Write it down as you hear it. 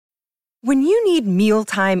When you need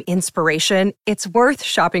mealtime inspiration, it's worth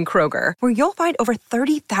shopping Kroger, where you'll find over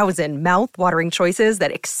 30,000 mouth-watering choices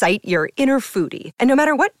that excite your inner foodie. And no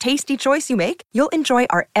matter what tasty choice you make, you'll enjoy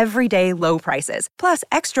our everyday low prices, plus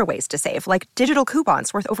extra ways to save, like digital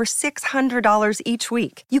coupons worth over $600 each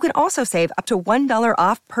week. You can also save up to $1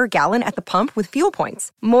 off per gallon at the pump with fuel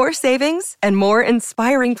points. More savings and more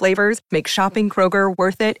inspiring flavors make shopping Kroger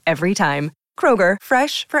worth it every time. Kroger,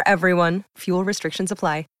 fresh for everyone. Fuel restrictions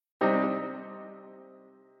apply.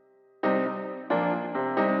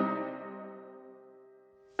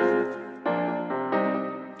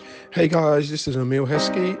 Hey guys, this is Emil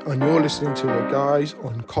Heskey, and you're listening to the guys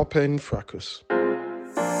on Fracas.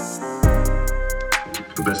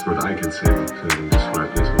 The best word I can say to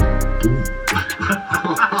describe this was boom.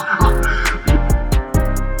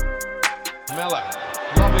 Miller,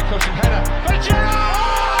 lovely cushion header. Vajero!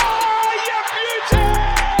 Oh, you beauty!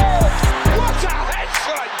 What a head,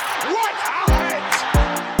 son! What a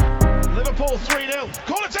head! Liverpool 3-0.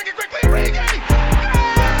 Corner taken quickly, Origi!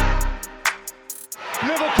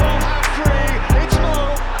 Liverpool have three. It's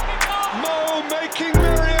Mo making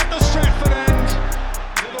merry at the Stratford end.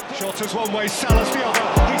 Shot is one way, Salah's the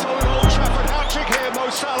other. He's on an Old Trafford hat-trick here, Mo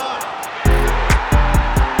Salah.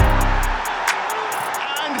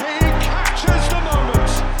 And he captures the moment.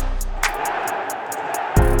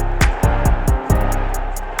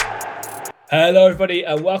 Hello everybody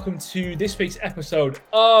and welcome to this week's episode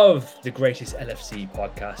of the greatest LFC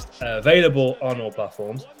podcast, available on all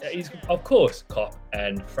platforms. It's of course Cop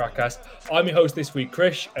and Fracas. I'm your host this week,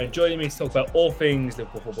 Krish, and joining me to talk about all things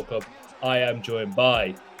Liverpool Football Club, I am joined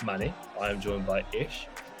by Manny, I am joined by Ish,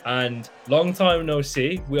 and long time no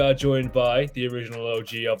see, we are joined by the original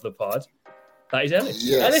OG of the pod, that is Ellis.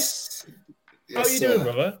 Yes. Ellis, how are you doing,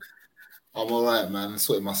 brother? I'm all right, man. I'm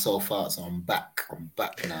sorting myself out, so I'm back. I'm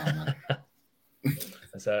back now, man.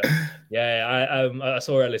 So I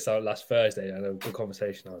saw Ellis out last Thursday and a good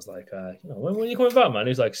conversation. I was like, when are you coming back, man? He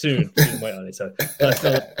was like, soon wait on it. So that's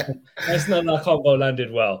not that combo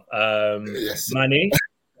landed well. Yes. Manny,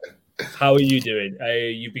 how are you doing?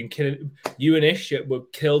 You've been killing. You and Ish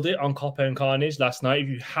killed it on Copper and Carnage last night. If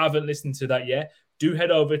you haven't listened to that yet, do head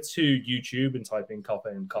over to YouTube and type in Copper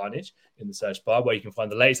and Carnage in the search bar, where you can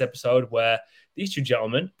find the latest episode where these two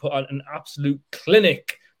gentlemen put on an absolute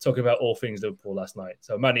clinic talking about all things Liverpool last night.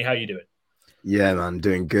 So, Manny, how you doing? Yeah, man,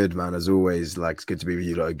 doing good, man. As always, it's good to be with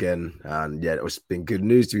you lot again. And yeah, it's been good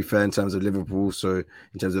news, to be fair, in terms of Liverpool. So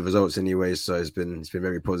in terms of results, anyway. So it's been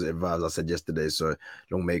very positive, as I said yesterday. So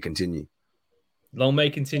long may it continue. Long may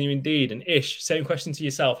continue, indeed. And Ish, same question to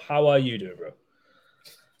yourself. How are you doing, bro?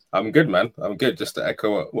 I'm good, man. I'm good. Just to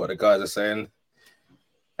echo what the guys are saying.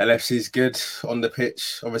 LFC's good on the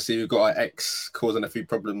pitch. Obviously, we've got our ex causing a few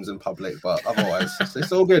problems in public, but otherwise,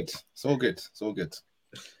 it's all good. It's all good. It's all good.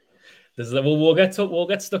 We'll get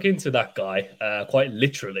stuck into that guy quite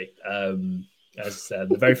literally. As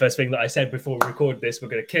the very first thing that I said before we record this, we're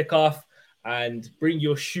going to kick off and bring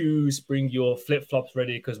your shoes, bring your flip-flops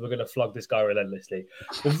ready, because we're going to flog this guy relentlessly.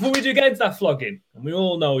 But before we do get into that flogging, and we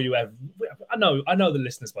all know you have, I know the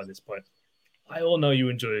listeners by this point. I all know you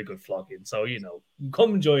enjoy a good flogging, so,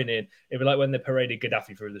 come and join in. It'd be like when they paraded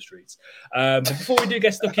Gaddafi through the streets. But before we do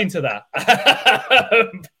get stuck into that,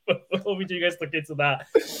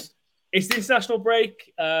 it's the international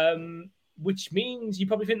break, which means you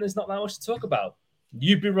probably think there's not that much to talk about.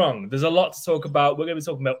 You'd be wrong. There's a lot to talk about. We're going to be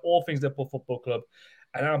talking about all things Liverpool Football Club,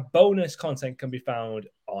 and our bonus content can be found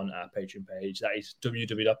on our Patreon page. That is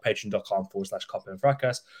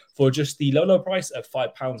www.patreon.com/copperandfracas. For just the low price of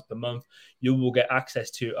 £5 per month, you will get access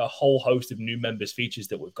to a whole host of new members features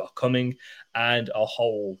that we've got coming and a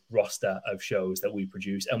whole roster of shows that we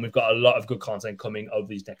produce. And we've got a lot of good content coming over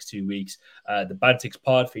these next 2 weeks. The Bantics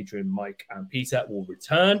Pod featuring Mike and Peter will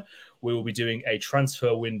return. We will be doing a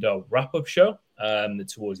transfer window wrap-up show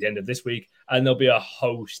towards the end of this week. And there'll be a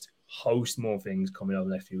host more things coming over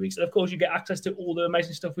the next few weeks. And of course, you get access to all the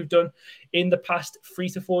amazing stuff we've done in the past 3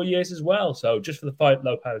 to 4 years as well. So just for the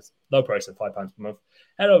low price of £5 per month,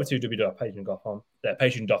 head over to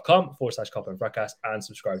patreon.com/copperandfracas and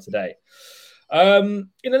subscribe today. In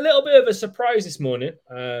a little bit of a surprise this morning,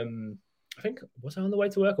 I think, was I on the way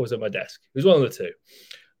to work or was it at my desk? It was one of the two.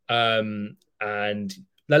 And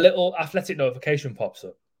the little athletic notification pops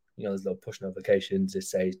up. There's little push notifications. It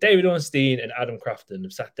says David Ornstein and Adam Crafton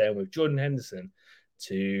have sat down with Jordan Henderson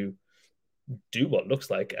to do what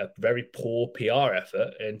looks like a very poor PR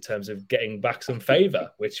effort in terms of getting back some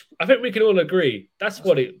favour, which I think we can all agree that's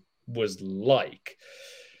what it was like.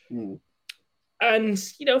 And,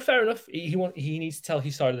 fair enough. He needs to tell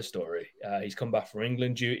his side of the story. He's come back from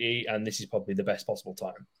England duty, and this is probably the best possible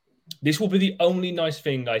time. This will be the only nice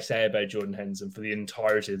thing I say about Jordan Henderson for the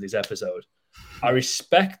entirety of this episode. I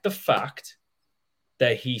respect the fact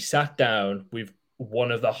that he sat down with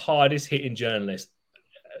one of the hardest hitting journalists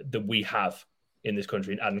that we have in this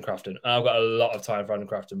country, in Adam Crafton. And I've got a lot of time for Adam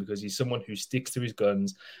Crafton because he's someone who sticks to his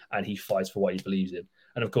guns and he fights for what he believes in.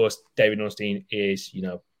 And of course, David Ornstein is,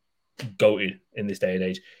 goated in this day and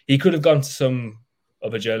age. He could have gone to some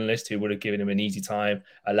other journalist who would have given him an easy time,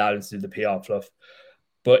 allowed him to do the PR fluff.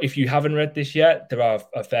 But if you haven't read this yet, there are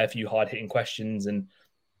a fair few hard-hitting questions, and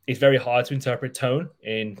it's very hard to interpret tone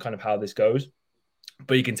in kind of how this goes.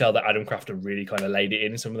 But you can tell that Adam Crafton really kind of laid it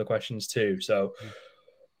in some of the questions too. So,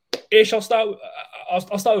 Ish, I'll start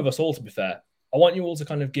with us all, to be fair. I want you all to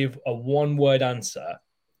kind of give a one-word answer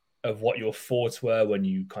of what your thoughts were when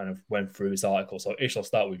you kind of went through this article. So, Ish, I'll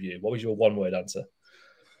start with you. What was your one-word answer?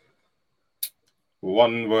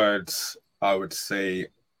 One word, I would say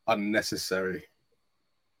unnecessary.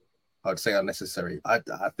 I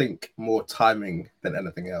think more timing than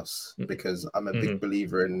anything else, because I'm a big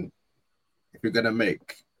believer in, if you're going to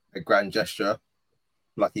make a grand gesture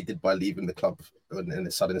like he did by leaving the club in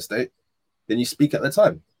a sudden state, then you speak at the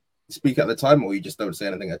time. You speak at the time, or you just don't say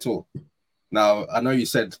anything at all. Now, I know you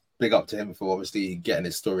said big up to him for obviously getting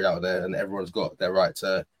his story out there, and everyone's got their right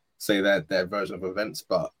to say their version of events.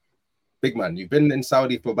 But big man, you've been in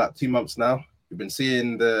Saudi for about 2 months now. You've been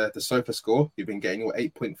seeing the sofa score. You've been getting your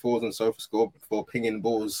 8.4s on sofa score for pinging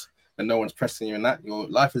balls, and no one's pressing you in that. Your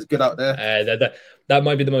life is good out there. That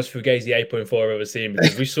might be the most fugazi 8.4 I've ever seen,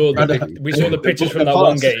 because we saw the pictures from that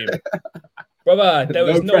one game. Brother, there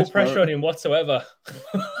was no pressure on him whatsoever.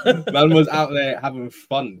 Man was out there having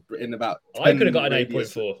fun in about 10 I could have got an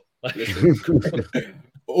 8.4.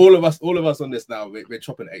 All of us on this now, we're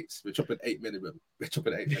chopping 8s. We're chopping 8 minimum.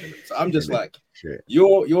 So I'm just like,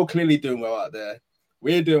 you're clearly doing well out there.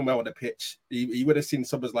 We're doing well on the pitch. You would have seen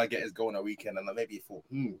Szoboszlai get his goal on a weekend, and maybe you thought,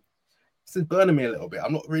 this is burning me a little bit.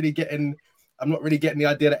 I'm not really getting the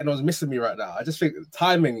idea that anyone's missing me right now. I just think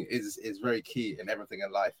timing is very key in everything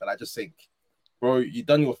in life. And I just think, bro, you've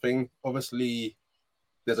done your thing. Obviously,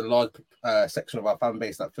 there's a large section of our fan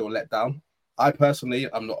base that feel let down. I personally,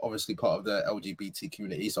 I'm not obviously part of the LGBT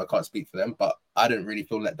community, so I can't speak for them, but I didn't really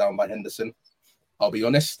feel let down by Henderson. I'll be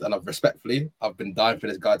honest, and I've been dying for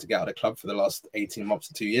this guy to get out of the club for the last 18 months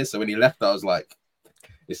to 2 years. So when he left, I was like,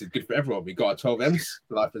 this is good for everyone. We got our 12 M's.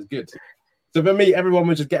 Life is good. So for me, everyone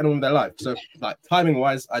was just getting on with their life. So like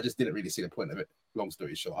timing-wise, I just didn't really see the point of it. Long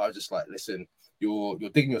story short, I was just like, listen, you're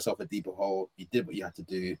digging yourself a deeper hole. You did what you had to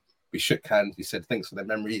do. We shook hands. We said, thanks for the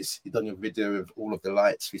memories. You've done your video with all of the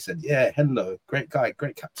lights. We said, yeah, hello, great guy,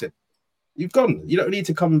 great captain. You've gone. You don't need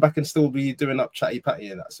to come back and still be doing up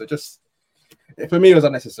chatty-patty and that. So just, for me, it was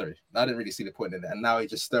unnecessary. I didn't really see the point in it. And now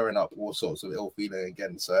he's just stirring up all sorts of ill feeling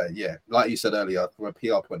again. So yeah, like you said earlier, from a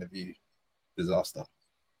PR point of view, disaster.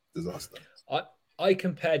 I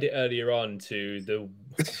compared it earlier on to the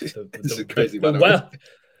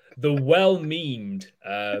well-memed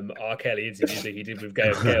R. Kelly interview that he did with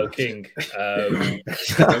Gayle King. I'm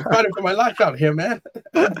fighting for my life out here, man.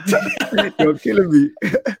 You're killing me.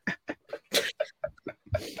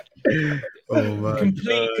 Oh man.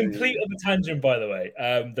 Complete other tangent, by the way.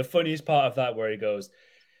 The funniest part of that where he goes,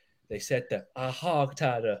 they said that I hogged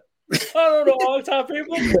her. I don't know hog tie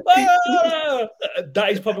people. That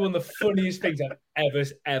is probably one of the funniest things I've ever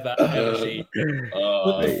seen.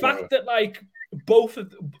 But the fact that like both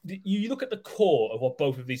of you look at the core of what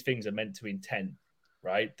both of these things are meant to intend,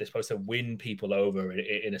 right? They're supposed to win people over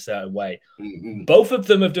in a certain way. Mm-hmm. Both of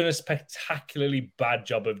them have done a spectacularly bad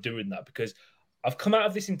job of doing that, because I've come out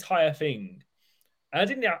of this entire thing and I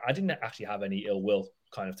didn't actually have any ill will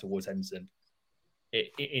kind of towards Henderson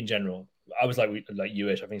in general. I was like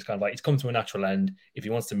you-ish. I think it's kind of like, it's come to a natural end. If he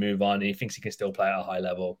wants to move on and he thinks he can still play at a high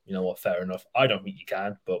level, you know what, fair enough. I don't think he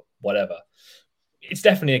can, but whatever. It's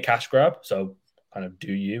definitely a cash grab, so kind of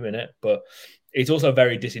do you in it. But it's also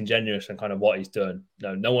very disingenuous in kind of what he's done.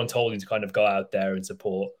 No one told him to kind of go out there and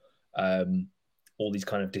support all these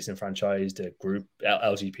kind of disenfranchised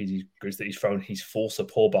LGBT groups that he's thrown his full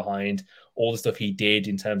support behind. All the stuff he did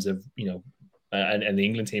in terms of, you know, and the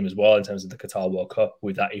England team as well, in terms of the Qatar World Cup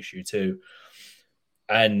with that issue too.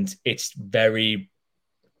 And it's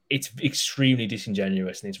extremely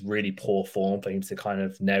disingenuous, and it's really poor form for him to kind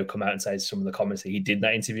of now come out and say some of the comments that he did in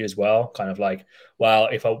that interview as well. Kind of like, well,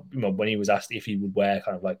 when he was asked if he would wear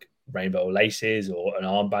kind of like rainbow laces or an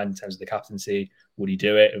armband in terms of the captaincy, would he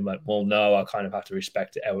do it? And like, well, no, I kind of have to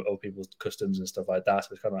respect other people's customs and stuff like that. So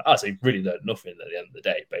it's kind of like, so he really learned nothing at the end of the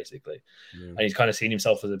day, basically. And he's kind of seen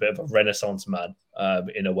himself as a bit of a Renaissance man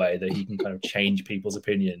in a way that he can kind of change people's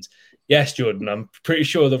opinions. Yes, Jordan, I'm pretty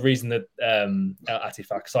sure the reason that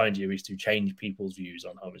Atifak signed you is to change people's views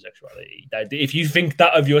on homosexuality. If you think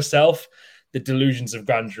that of yourself, the delusions of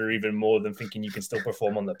grandeur are even more than thinking you can still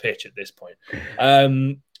perform on the pitch at this point.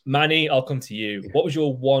 Manny, I'll come to you. What was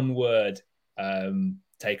your one word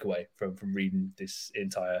takeaway from reading this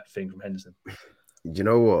entire thing from Henderson? You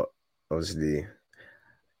know what? Obviously,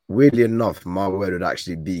 weirdly enough, my word would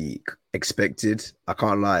actually be expected. I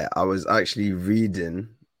can't lie. I was actually reading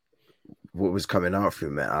what was coming out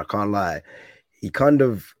from it. I can't lie. He kind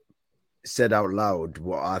of said out loud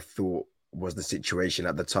what I thought was the situation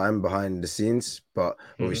at the time behind the scenes, but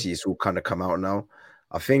obviously it's all kind of come out now.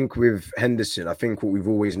 I think with Henderson, I think what we've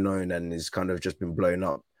always known and is kind of just been blown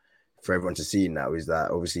up for everyone to see now is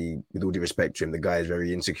that obviously, with all due respect to him, the guy is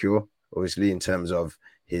very insecure, obviously, in terms of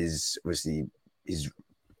his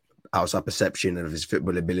outside perception of his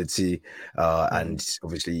football ability and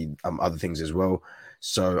obviously other things as well.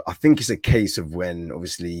 So I think it's a case of when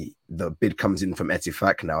obviously the bid comes in from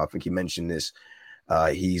Etifak now. I think he mentioned this.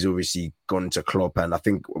 He's obviously gone to Klopp, and I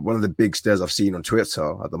think one of the big stares I've seen on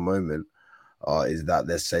Twitter at the moment is that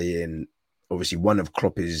they're saying obviously one of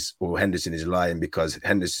Henderson is lying because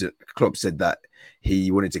Klopp said that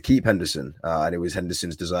he wanted to keep Henderson and it was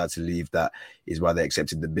Henderson's desire to leave that is why they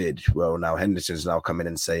accepted the bid. Well, now Henderson's now coming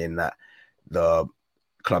and saying that the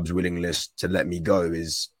club's willingness to let me go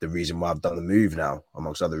is the reason why I've done the move now,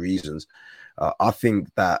 amongst other reasons. I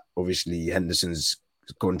think that obviously Henderson's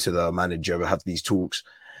gone to the manager, have these talks,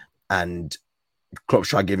 and Klopp's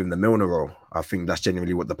trying to give him the Milner role. I think that's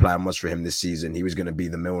genuinely what the plan was for him this season. He was going to be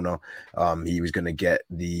the Milner. He was going to get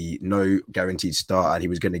the no guaranteed start, and he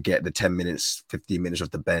was going to get the 10 minutes, 15 minutes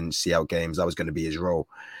off the bench, see out games. That was going to be his role.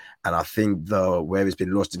 And I think where it's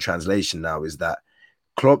been lost in translation now is that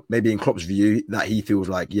Klopp, maybe in Klopp's view, that he feels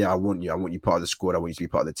like, yeah, I want you part of the squad. I want you to be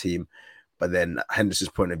part of the team. But then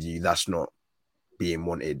Henderson's point of view, that's not being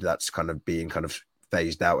wanted. That's kind of being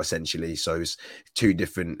phased out essentially. So it's two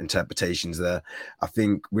different interpretations there. I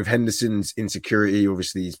think with Henderson's insecurity,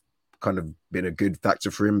 obviously he's kind of been a good factor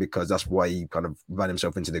for him because that's why he kind of ran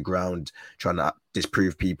himself into the ground trying to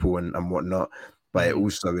disprove people and whatnot. But it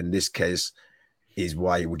also in this case is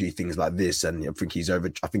why he will do things like this. And I think he's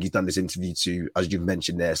done this interview to, as you've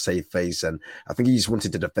mentioned there, save face. And I think he just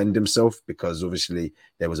wanted to defend himself because obviously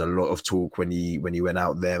there was a lot of talk when he went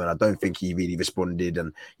out there. And I don't think he really responded.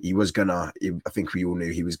 And I think we all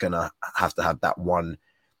knew he was going to have that one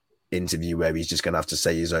interview where he's just going to have to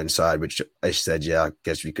say his own side, which I said, yeah, I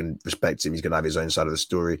guess we can respect him. He's going to have his own side of the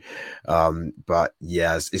story. But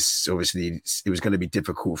yeah, it's obviously, it was going to be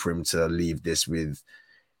difficult for him to leave this with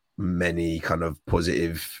many kind of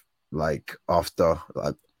positive after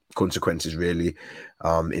consequences really.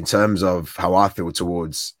 In terms of how I feel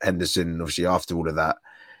towards Henderson, obviously after all of that,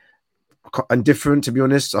 I'm different, to be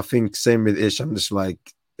honest. I think same with Ish. I'm just like,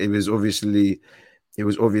 it was obvious that it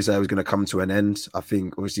was going to come to an end. I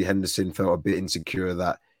think obviously Henderson felt a bit insecure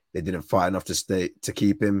that they didn't fight enough to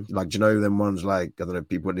keep him. Like, do you know them ones, like, I don't know,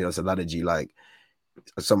 people it's an analogy, like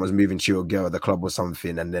someone's moving to your girl at the club or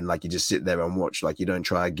something, and then like you just sit there and watch, like you don't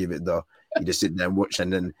try to give it you just sit there and watch,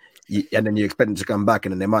 and then you expect them to come back,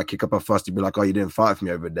 and then they might kick up a fuss to be like, oh, you didn't fight for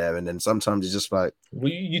me over there, and then sometimes it's just like,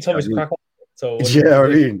 you told me to crack on. So yeah, I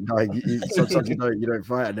mean, like sometimes you don't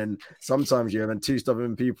fight, and then sometimes when two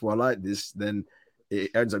stubborn people are like this, then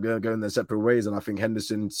it ends up going their separate ways. And I think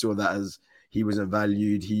Henderson saw that as he wasn't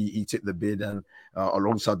valued. He took the bid, and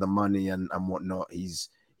alongside the money and whatnot, he's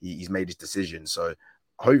made his decision. So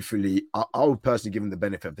hopefully, I would personally give him the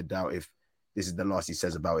benefit of the doubt. If this is the last he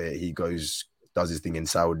says about it, he does his thing in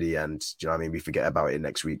Saudi, and do you know what I mean? We forget about it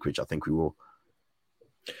next week, which I think we will.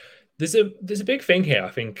 There's a big thing here.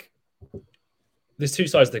 I think there's two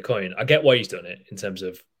sides of the coin. I get why he's done it in terms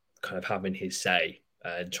of kind of having his say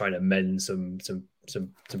and trying to mend some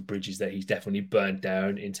bridges that he's definitely burnt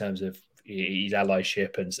down in terms of his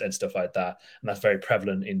allyship and stuff like that. And that's very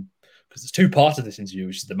prevalent because there's two parts of this interview,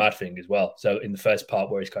 which is the mad thing as well. So in the first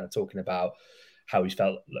part where he's kind of talking about how he's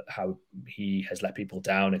felt, how he has let people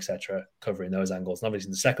down, etc., covering those angles. And obviously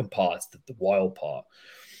in the second part, the wild part,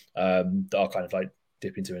 that I'll kind of like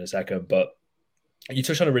dip into in a second. But you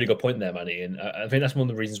touched on a really good point there, Manny. And I think that's one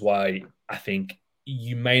of the reasons why I think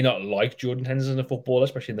you may not like Jordan Henderson as a footballer,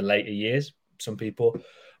 especially in the later years, some people,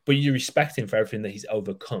 but you respect him for everything that he's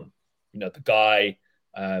overcome. You know, the guy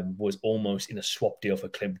was almost in a swap deal for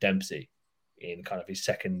Clint Dempsey in kind of his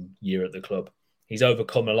second year at the club. He's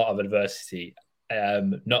overcome a lot of adversity,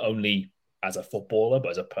 not only as a footballer,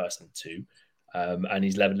 but as a person too. And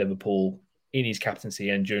he's led Liverpool in his captaincy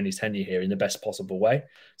and during his tenure here in the best possible way.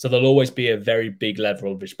 So there'll always be a very big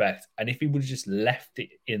level of respect. And if he would have just left it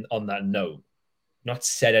in on that note, not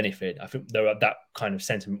said anything, I think that kind of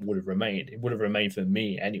sentiment would have remained. It would have remained for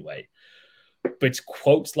me anyway. But it's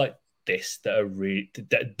quotes like this that are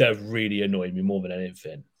really annoying me more than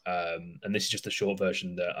anything. And this is just a short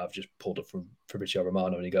version that I've just pulled up from Fabrizio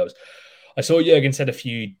Romano, and he goes, I saw Jurgen said a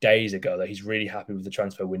few days ago that he's really happy with the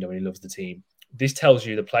transfer window and he loves the team. This tells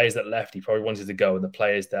you the players that left, he probably wanted to go, and the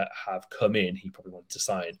players that have come in, he probably wanted to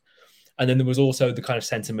sign. And then there was also the kind of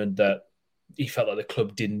sentiment that he felt like the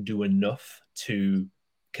club didn't do enough to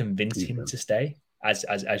convince him to stay,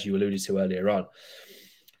 as you alluded to earlier on.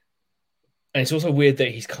 And it's also weird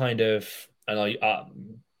that he's kind of, and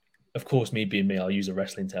of course, me being me, I'll use a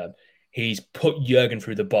wrestling term. He's put Jurgen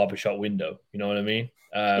through the barbershop window. You know what I mean?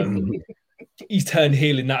 He's turned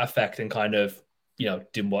heel in that effect and kind of,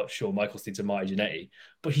 did what Shawn Michaels did to Marty Jannetty.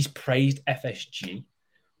 But he's praised FSG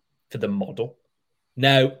for the model.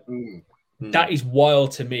 Now, that is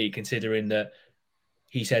wild to me, considering that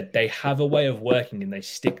he said they have a way of working and they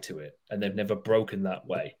stick to it, and they've never broken that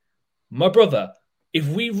way. My brother, if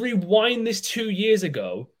we rewind this 2 years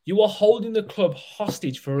ago, you are holding the club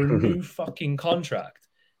hostage for a new fucking contract,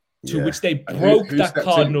 to which they broke that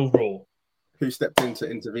cardinal rule. Who stepped in to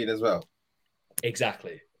intervene as well?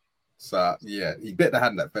 Exactly. So, yeah, he bit the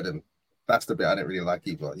hand that fed him. That's the bit I didn't really like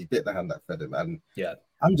either. He bit the hand that fed him. And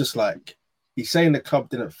I'm just like, he's saying the club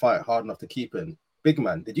didn't fight hard enough to keep him. Big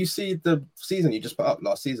man, did you see the season you just put up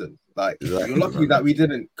last season? Like, you're lucky that we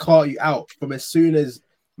didn't call you out from as soon as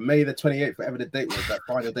May the 28th, whatever the date was, that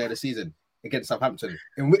final day of the season against Southampton,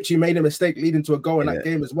 in which he made a mistake leading to a goal in that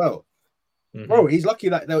game as well. Bro, he's lucky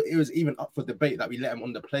that it was even up for debate that we let him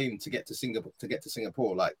on the plane to get to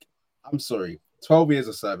Singapore. Like, I'm sorry, 12 years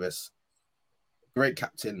of service, great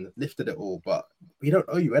captain, lifted it all, but we don't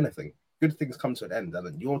owe you anything. Good things come to an end,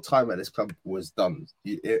 and your time at this club was done.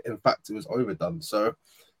 In fact, it was overdone. So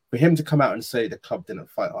for him to come out and say the club didn't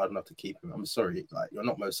fight hard enough to keep him, I'm sorry, like, you're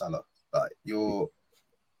not Mo Salah. Like, you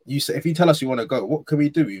say, if you tell us you want to go, what can we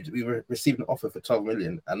do? We received an offer for 12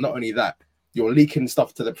 million, and not only that, you're leaking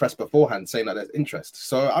stuff to the press beforehand saying that there's interest.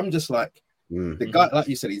 So I'm just like, the guy, like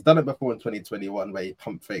you said, he's done it before in 2021 where he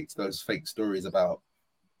pump faked those fake stories about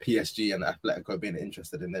PSG and Atletico being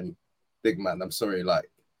interested in them. Big man, I'm sorry,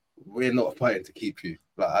 like, we're not fighting to keep you.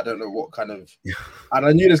 Like, I don't know what kind of, and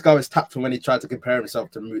I knew this guy was tapped from when he tried to compare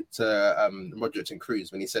himself to Modric and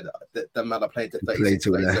Cruz when he said that the man I played to 36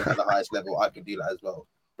 at the highest level, I could do that as well.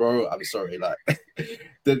 Bro, I'm sorry, like,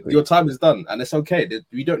 your time is done, and it's okay.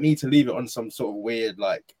 We don't need to leave it on some sort of weird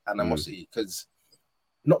like animosity, because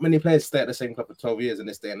not many players stay at the same club for 12 years in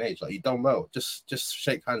this day and age. Like, you done well, just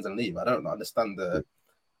shake hands and leave. I don't understand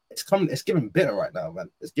it's giving bitter right now, man.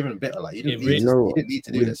 It's giving bitter. Like, you didn't need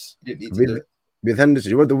to do this. You didn't need to do it. With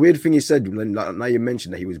Henderson, the weird thing he said, now you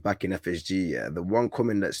mentioned that he was back in FSG, yeah, the one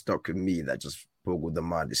comment that stuck with me that just boggled the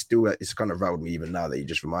mind, it's kind of riled me even now that you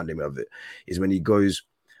just reminded me of it, is when he goes,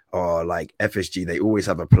 like FSG, they always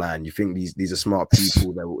have a plan. You think these are smart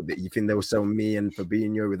people that you think they'll sell me and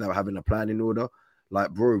Fabinho without having a plan in order?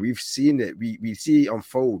 Like, bro, we've seen it. We see it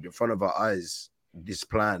unfold in front of our eyes, this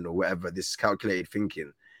plan or whatever, this calculated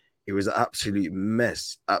thinking. It was an absolute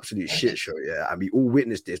mess, absolute shit show, yeah. And we all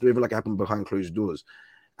witnessed it. It's not even like it happened behind closed doors.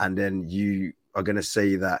 And then you are gonna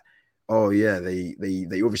say that, oh yeah, they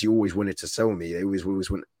obviously always wanted to sell me. They always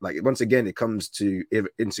want, like, once again, it comes to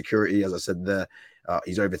insecurity, as I said there.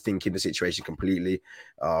 He's overthinking the situation completely.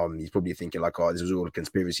 He's probably thinking like, oh, this was all a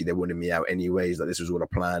conspiracy. They wanted me out anyways. Like, this was all a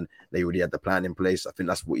plan. They already had the plan in place. I think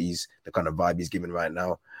that's what the kind of vibe he's giving right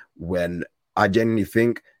now. When I genuinely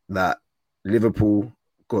think that Liverpool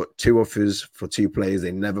got 2 offers for 2 players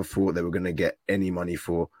they never thought they were going to get any money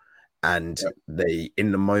for, and they,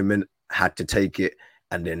 in the moment, had to take it,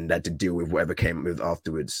 and then they had to deal with whatever came with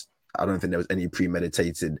afterwards. I don't think there was any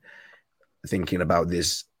premeditated thinking about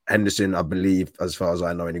this. Henderson, I believe, as far as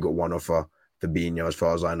I know, only got 1 offer. Fabinho, as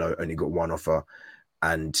far as I know, only got 1 offer.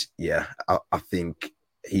 And yeah, I think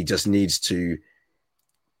he just needs to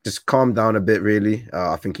just calm down a bit, really.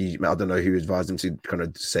 I think I don't know who advised him to kind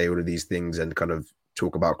of say all of these things and kind of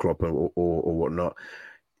talk about Klopp or whatnot.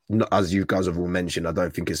 As you guys have all mentioned, I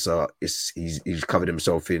don't think he's covered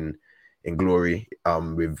himself in glory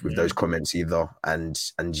with those comments either. And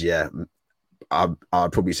yeah, I'd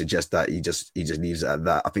probably suggest that he just leaves it at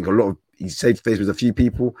that. I think he's saved face with a few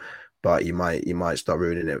people, but he might start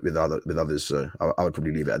ruining it with others. So I would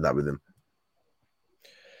probably leave it at that with him.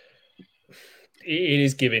 It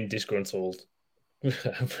is giving disgruntled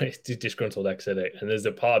exit, and there's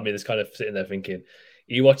a part of me that's kind of sitting there thinking,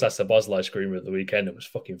 He watched that Sabozlai screamer at the weekend and was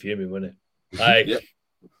fucking fuming, wasn't he? Like,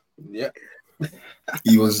 yeah.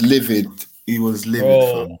 He was livid. He was livid.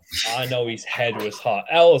 bro, Fam. I know his head was hot.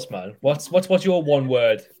 Els, man, what's your one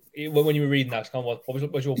word when you were reading that? What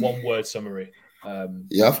was your one word summary?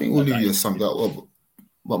 Yeah, I think Olivia summed that up,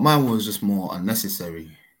 but mine was just more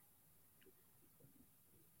unnecessary.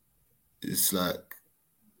 It's like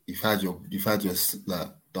you've had your like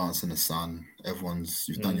dance in the sun.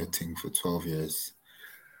 You've done your thing for 12 years.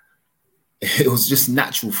 It was just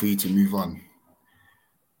natural for you to move on.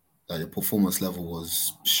 Like the performance level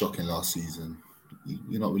was shocking last season.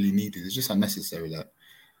 You're not really needed. It's just unnecessary. Like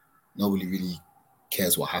nobody really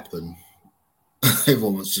cares what happened.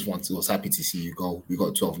 Everyone was happy to see you go. We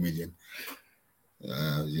got 12 million.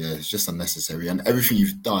 It's just unnecessary. And everything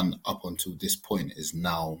you've done up until this point is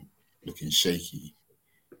now looking shaky.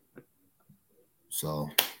 So,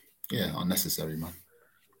 yeah, unnecessary, man.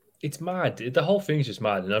 It's mad. The whole thing's just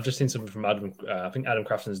mad. And I've just seen something from Adam. I think Adam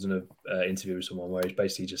Crafton's done an interview with someone where he's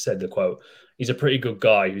basically just said the quote, he's a pretty good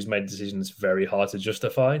guy who's made decisions very hard to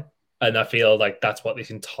justify. And I feel like that's what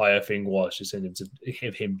this entire thing was, just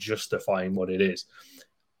him justifying what it is.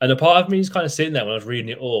 And a part of me is kind of sitting there when I was reading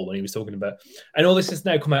it all, when he was talking about, and all this has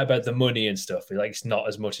now come out about the money and stuff. Like, it's not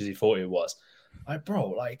as much as he thought it was. Like, bro,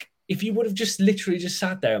 like, if you would have just literally just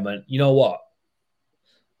sat there and went, you know what?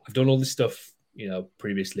 I've done all this stuff,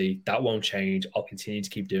 previously. That won't change. I'll continue to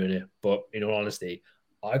keep doing it. But in all honesty,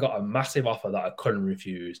 I got a massive offer that I couldn't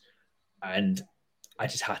refuse. And I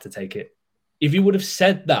just had to take it. If you would have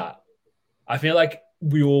said that, I feel like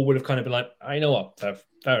we all would have kind of been like, you know what?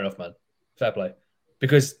 Fair enough, man. Fair play.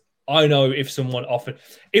 Because I know if someone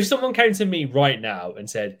came to me right now and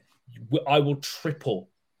said, I will triple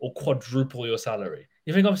or quadruple your salary,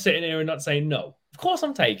 you think I'm sitting here and not saying no? Of course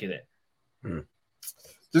I'm taking it.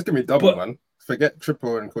 Just give me double, man. Forget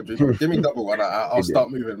triple and quadruple. Give me double and I'll start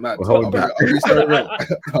moving mad. I'll be so real.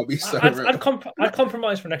 I'll be so real. I'd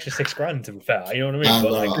compromise for an extra $6,000, to be fair. You know what I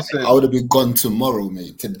mean? But I would have been gone tomorrow,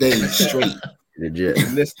 mate. Today, straight. Legit.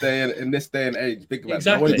 In this day and age, big man.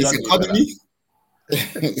 Exactly. This economy.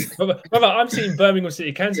 Brother, I'm seeing Birmingham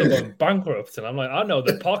City Council going bankrupt, and I'm like, I know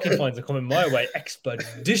the parking fines are coming my way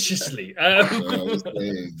expeditiously.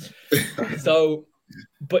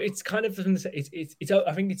 But it's kind of, it's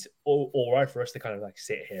I think it's all right for us to kind of like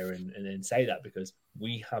sit here and say that, because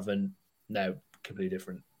we haven't now completely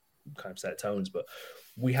different kind of set of tones, but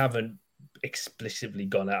we haven't explicitly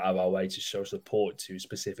gone out of our way to show support to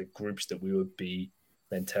specific groups that we would be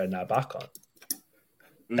then turning our back on.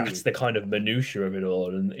 That's the kind of minutiae of it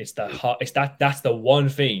all, and that's the one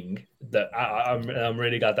thing that I'm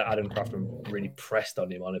really glad that Adam Crafton really pressed on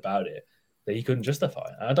him on about it, that he couldn't justify.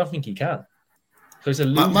 And I don't think he can. So it's a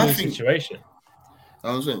lose-lose situation.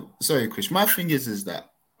 Sorry, Chris. My thing is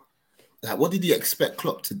that what did you expect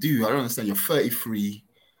Klopp to do? I don't understand. You're 33.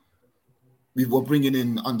 We were bringing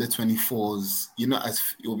in under 24s.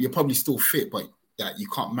 You're probably still fit, but that you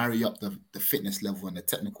can't marry up the fitness level and the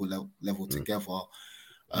technical level together.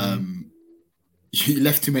 You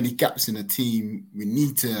left too many gaps in the team. We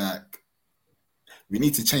need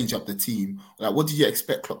to change up the team. Like, what did you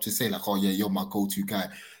expect Klopp to say? Like, oh yeah, you're my go-to guy.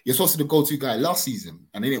 You're supposed to be the go-to guy last season,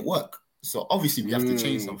 and it didn't work. So obviously we have to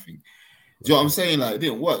change something. Do you know what I'm saying? Like, it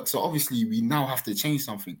didn't work. So obviously we now have to change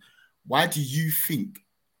something. Why do you think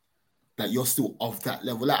that you're still of that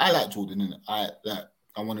level? Like, I like Jordan, and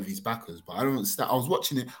I'm one of his backers, but I don't understand. I was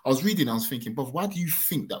watching it, I was reading, I was thinking, but why do you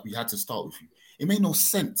think that we had to start with you? It made no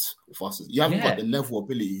sense for us. You haven't got the level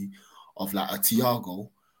ability of like a Thiago,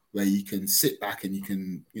 where you can sit back and you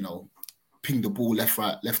can, ping the ball left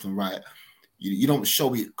and right. You don't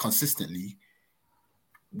show it consistently.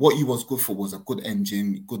 What you was good for was a good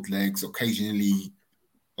engine, good legs. Occasionally,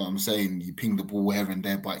 I'm saying, you ping the ball here and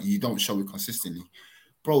there, but you don't show it consistently.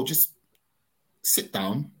 Bro, just sit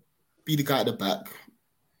down, be the guy at the back,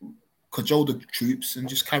 cajole the troops, and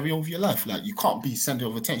just carry on with your life. Like, you can't be center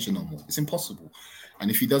of attention no more. It's impossible.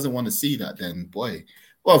 And if he doesn't want to see that, then boy,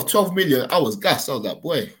 well, 12 million, I was gassed. I was like,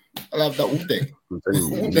 boy, I'll have that all day.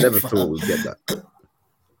 Never thought we'd get that.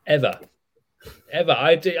 Ever.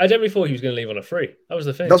 I never thought he was going to leave on a free. That was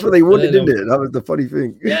the thing. That's what they wanted, didn't it? That was the funny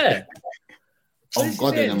thing. Yeah. Oh,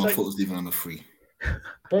 God, I thought it was leaving on a free.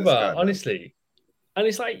 Brother, honestly. And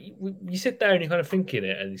it's like, you sit there and you're kind of thinking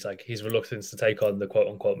it, and it's like his reluctance to take on the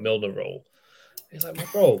quote-unquote Milner role. It's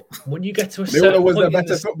like, bro, when you get to a certain Milner was point a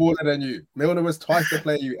better footballer than you. Milner was twice the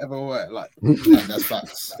player you ever were. Like, that's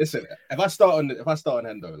facts. Listen, if I start on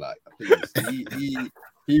Hendo, like, please,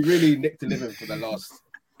 he really nicked the living for the last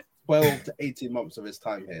 12 to 18 months of his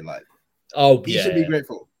time here. Like, he should be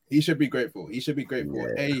grateful. He should be grateful.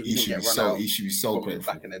 Yeah. He should be so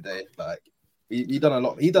grateful back in the day. Like, He done a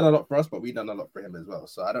lot. He done a lot for us, but we done a lot for him as well.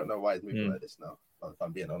 So I don't know why he's moving like this now. If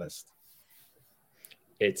I'm being honest,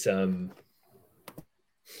 it's the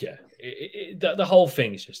whole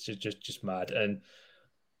thing is just mad. And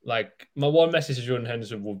like my one message to Jordan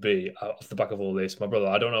Henderson will be off the back of all this, my brother.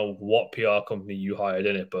 I don't know what PR company you hired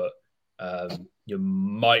in it, but you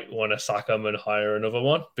might want to sack him and hire another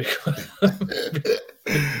one because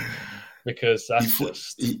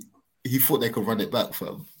that's he thought they could run it back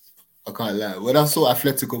from. I can't lie. When I saw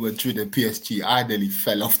Atletico Madrid and PSG, I nearly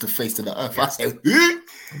fell off the face of the earth. I said,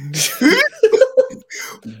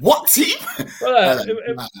 what team? Well,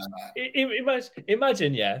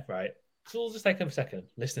 imagine, yeah, right. So we'll just take a second.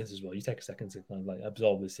 Listeners as well, you take a second to kind of like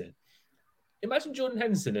absorb this in. Imagine Jordan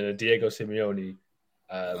Henderson in a Diego Simeone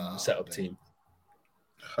setup team.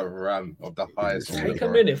 Haram of the highest order. Take a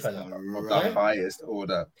minute, fella. Of the highest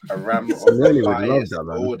order. Haram of the highest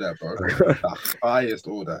order, bro. The highest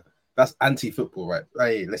order. That's anti-football, right?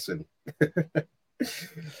 Hey, listen. But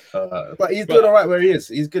he's good all right where he is.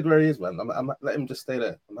 He's good where he is, man. I'm let him just stay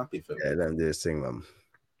there. I'm happy for him. Yeah, let him do his thing, man.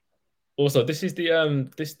 Also, this is the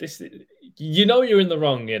this you know you're in the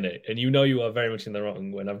wrong, innit? And you know you are very much in the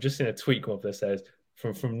wrong when I've just seen a tweet come up that says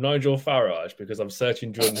from Nigel Farage, because I'm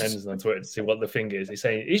searching Jordan Henderson on Twitter to see what the thing is. He's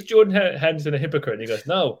saying, is Jordan Henderson a hypocrite? And he goes,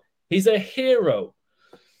 no, he's a hero.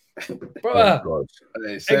 Bro,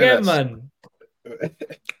 again, man,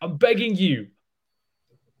 I'm begging you,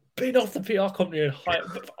 bin off the PR company and hire.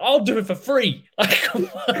 I'll do it for free. Like, come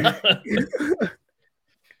on.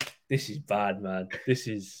 This is bad, man. This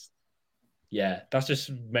is... Yeah, that's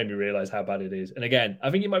just made me realize how bad it is. And again,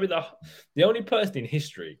 I think it might be the only person in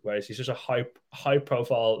history where it's just a high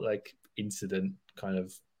profile like incident kind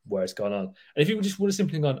of where it's gone on. And if you just would have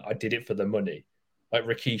simply gone, I did it for the money, like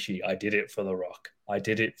Rikishi, I did it for The Rock, I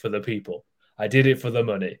did it for the people, I did it for the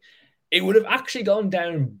money, it would have actually gone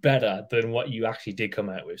down better than what you actually did come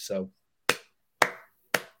out with. So,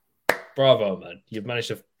 bravo, man! You've managed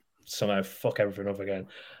to somehow fuck everything up again.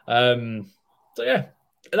 So yeah.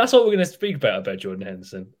 That's all we're going to speak about Jordan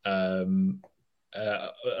Henderson. A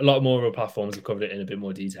lot more of our platforms have covered it in a bit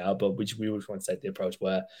more detail, but we just want to take the approach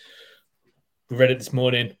where we read it this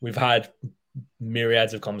morning. We've had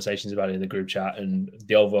myriads of conversations about it in the group chat, and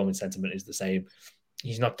the overwhelming sentiment is the same.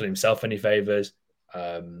 He's not done himself any favours.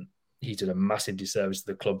 He's done a massive disservice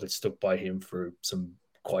to the club that stuck by him through some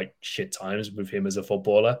quite shit times with him as a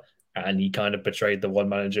footballer. And he kind of betrayed the one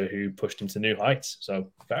manager who pushed him to new heights. So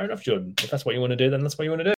fair enough, Jordan. If that's what you want to do, then that's what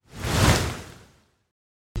you want to do.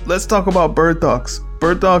 Let's talk about Bird Dogs.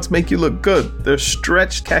 Bird Dogs make you look good. They're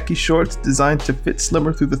stretched khaki shorts designed to fit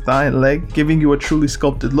slimmer through the thigh and leg, giving you a truly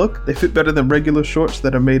sculpted look. They fit better than regular shorts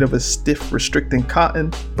that are made of a stiff, restricting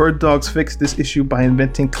cotton. Bird Dogs fixed this issue by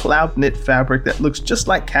inventing cloud knit fabric that looks just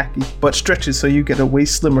like khaki, but stretches so you get a way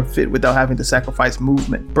slimmer fit without having to sacrifice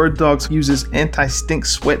movement. Bird Dogs uses anti-stink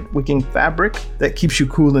sweat wicking fabric that keeps you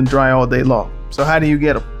cool and dry all day long. So how do you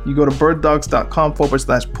get them? You go to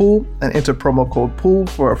birddogs.com/pool and enter promo code POOL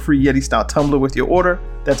for a free Yeti style tumbler with your order.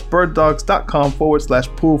 That's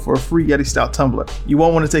birddogs.com/pool for a free Yeti style tumbler. You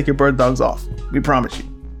won't want to take your Bird Dogs off. We promise you.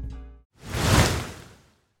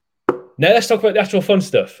 Now let's talk about the actual fun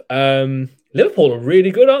stuff. Liverpool are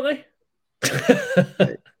really good, aren't they?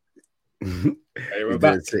 Hey, we're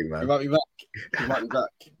back. We might be back. We might be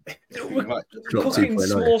back. We're cooking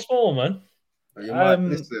small, man. You might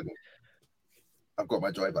listen. I've got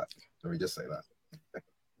my joy back. Let me just say that.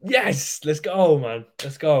 Yes, let's go, man.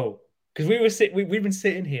 Let's go. Because we've been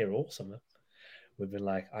sitting here all summer. We've been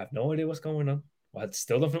like, I have no idea what's going on. I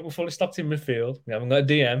still don't think we're fully stocked in midfield. We haven't got a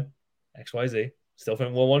DM, XYZ. Still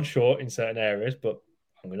think we're one short in certain areas, but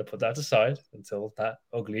I'm going to put that aside until that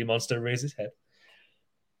ugly monster raises his head.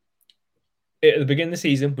 At the beginning of the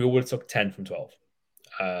season, we would have took 10 from 12.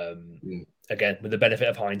 Again, with the benefit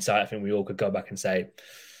of hindsight, I think we all could go back and say,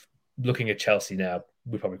 looking at Chelsea now,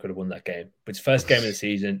 we probably could have won that game. But it's first game of the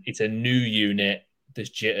season. It's a new unit. There's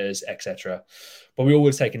jitters, etc. But we all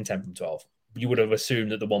would have taken 10 from 12. You would have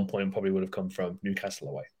assumed that the 1 point probably would have come from Newcastle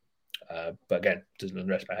away. But again, doesn't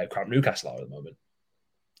underestimate how crap Newcastle are at the moment.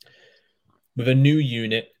 With a new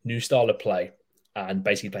unit, new style of play, and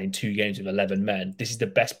basically playing 2 games with 11 men, this is the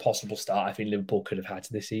best possible start I think Liverpool could have had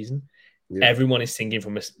to this season. Yeah. Everyone is singing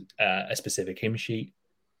from a specific hymn sheet.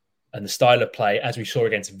 And the style of play, as we saw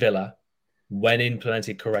against Villa, when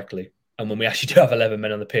implemented correctly, and when we actually do have 11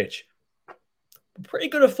 men on the pitch, pretty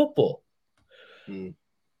good at football.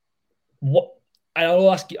 What? And I'll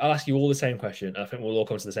ask you all the same question, and I think we'll all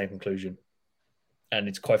come to the same conclusion. And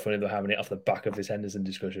it's quite funny that we're having it off the back of this Henderson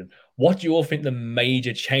discussion. What do you all think the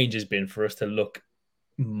major change has been for us to look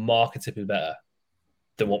markedly better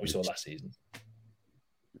than what we saw last season?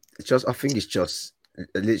 I think it's just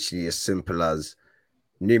literally as simple as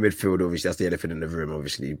new midfield. Obviously, that's the elephant in the room.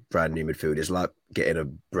 Obviously, brand new midfield. It's like getting a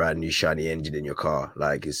brand new shiny engine in your car.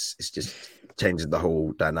 Like it's just changes the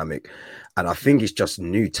whole dynamic. And I think it's just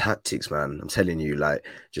new tactics, man. I'm telling you, like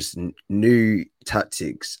just new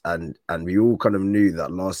tactics. And we all kind of knew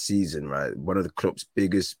that last season, right? One of the Klopp's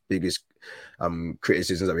biggest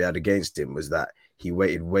criticisms that we had against him was that he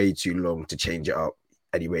waited way too long to change it up.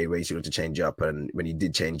 And he waited way too long to change it up. And when he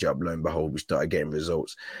did change it up, lo and behold, we started getting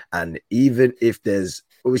results. And even if there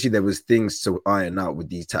was things to iron out with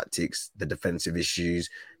these tactics, the defensive issues,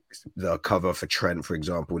 the cover for Trent, for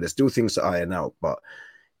example, there's still things to iron out, but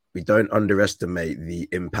we don't underestimate the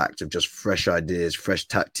impact of just fresh ideas, fresh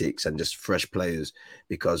tactics, and just fresh players,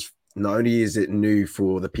 because not only is it new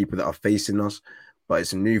for the people that are facing us, but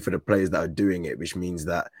it's new for the players that are doing it, which means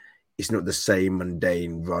that it's not the same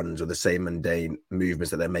mundane runs or the same mundane movements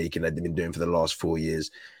that they're making that they've been doing for the last 4 years.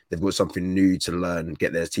 They've got something new to learn,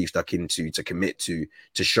 get their teeth stuck into, to commit to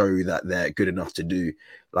show that they're good enough to do.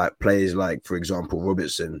 Like players like, for example,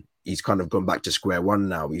 Robertson, he's kind of gone back to square one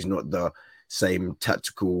now. He's not the same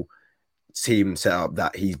tactical team setup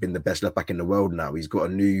that he's been the best left back in the world now. He's got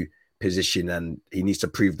a new position and he needs to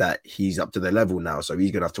prove that he's up to the level now. So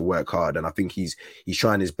he's gonna have to work hard, and I think he's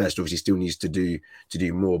trying his best. Obviously, still needs to do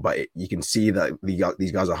more, but you can see that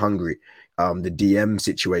these guys are hungry. The DM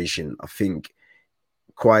situation, I think,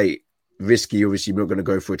 quite risky. Obviously, we're not going to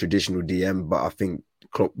go for a traditional DM, but I think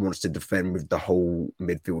Klopp wants to defend with the whole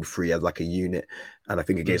midfield three as like a unit. And I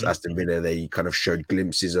think against Aston Villa, they kind of showed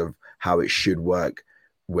glimpses of how it should work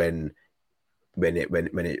when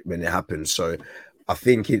it happens. So I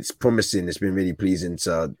think it's promising. It's been really pleasing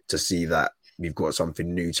to see that we've got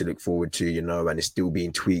something new to look forward to, and it's still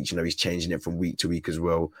being tweaked. He's changing it from week to week as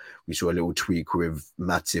well. We saw a little tweak with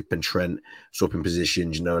Matip and Trent swapping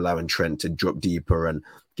positions, allowing Trent to drop deeper and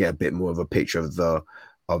get a bit more of a picture of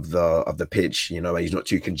the pitch. He's not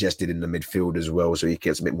too congested in the midfield as well, so he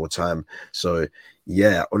gets a bit more time. So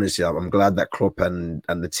yeah, honestly, I'm glad that Klopp and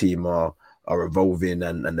the team are evolving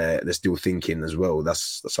and they're still thinking as well.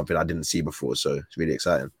 That's something I didn't see before, so it's really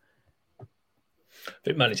exciting. I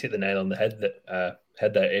think Manny's hit the nail on the head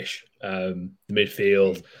there ish. The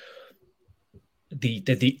midfield,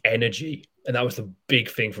 the energy, and that was the big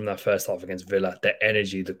thing from that first half against Villa. The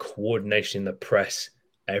energy, the coordination in the press,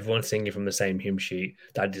 everyone singing from the same hymn sheet,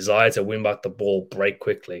 that desire to win back the ball, break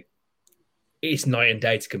quickly. It's night and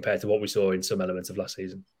day to compare to what we saw in some elements of last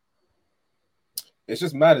season. It's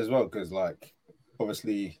just mad as well because,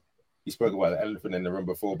 obviously, you spoke about the elephant in the room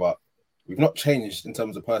before, but we've not changed in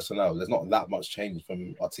terms of personnel. There's not that much change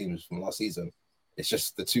from our teams from last season. It's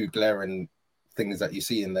just the two glaring things that you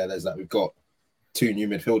see in there. There's that we've got two new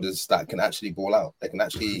midfielders that can actually ball out. They can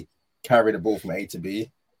actually carry the ball from A to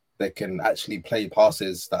B. They can actually play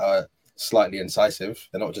passes that are slightly incisive.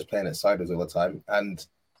 They're not just playing it sideways all the time. And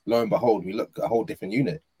lo and behold, we look a whole different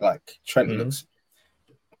unit. Like Trent looks,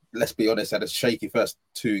 let's be honest, had a shaky first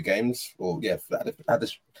two games. It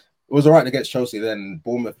was all right against Chelsea. Then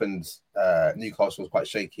Bournemouth and Newcastle was quite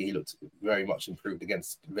shaky. He looked very much improved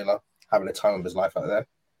against Villa, having a time of his life out there.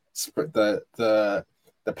 The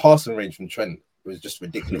passing range from Trent was just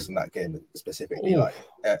ridiculous in that game, specifically.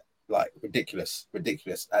 Ridiculous.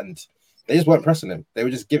 And they just weren't pressing him. They were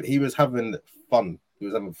just he was having fun. He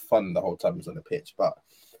was having fun the whole time he was on the pitch. But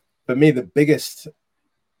for me, the biggest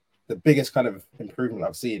kind of improvement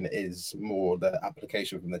I've seen is more the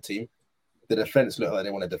application from the team. The defense look like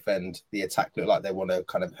they want to defend. The attack look like they want to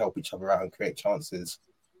kind of help each other out and create chances.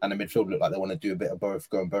 And the midfield look like they want to do a bit of both,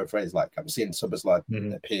 going both ways. Like I'm seeing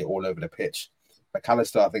Szoboszlai appear all over the pitch.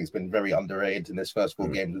 McAllister, I think, has been very underrated in his first 4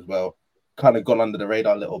 games as well. Kind of gone under the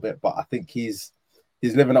radar a little bit, but I think he's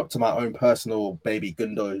living up to my own personal baby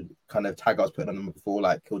Gundo kind of tag I was putting on him before.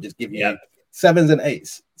 Like he'll just give you 7s and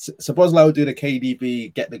 8s. Szoboszlai will do the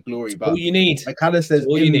KDB, get the glory, but all you need. McAllister's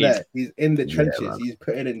in there. He's in the trenches. He's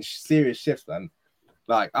putting in serious shifts, man.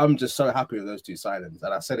 Like I'm just so happy with those two signings,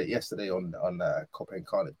 and I said it yesterday on Copper and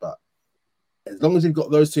Carnage. But as long as you've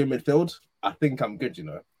got those two in midfield, I think I'm good.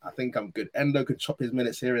 I think I'm good. Endo could chop his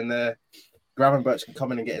minutes here and there. Gravenberch can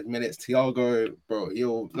come in and get his minutes. Thiago, bro,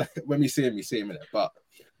 he'll when you see him in it. But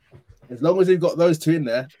as long as you've got those two in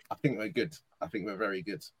there, I think we're good. I think we're very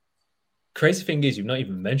good. Crazy thing is, you've not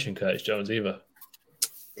even mentioned Curtis Jones either.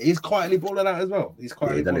 He's quietly balling out as well. He's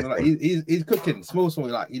quietly balling out. He's cooking small,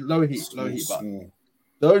 like low heat. But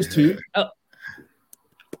those two.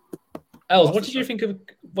 Els, what did you think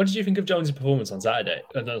of Jones' performance on Sunday?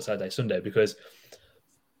 Because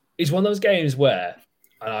it's one of those games where,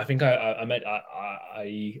 and I think I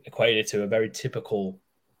equated it to a very typical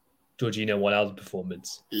Jorginho Wijnaldum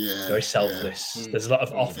performance. Yeah, It's very selfless. yeah. There's a lot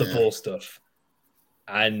of off the ball stuff,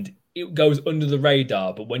 and it goes under the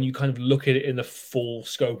radar. But when you kind of look at it in the full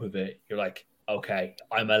scope of it, you're like, okay,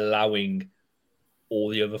 I'm allowing all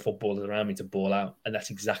the other footballers around me to ball out, and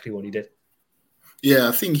that's exactly what he did. Yeah,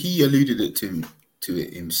 I think he alluded it to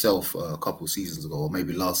it himself a couple of seasons ago, or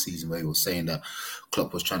maybe last season, where he was saying that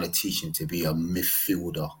Klopp was trying to teach him to be a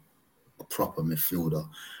midfielder, a proper midfielder,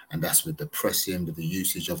 and that's with the pressing, with the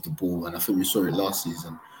usage of the ball. And I think we saw it last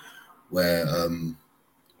season, where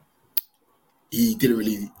he didn't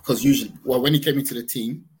really, because usually, when he came into the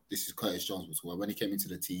team, this is Curtis Jones was when he came into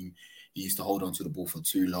the team, he used to hold on to the ball for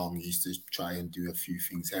too long. He used to try and do a few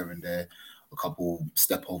things here and there, a couple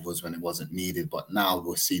step overs when it wasn't needed. But now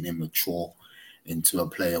we're seeing him mature into a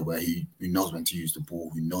player where he knows when to use the ball,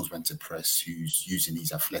 who knows when to press, who's using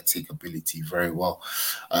his athletic ability very well.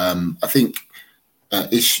 I think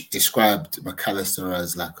Ish described McAllister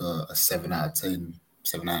as like a 7 out of 10,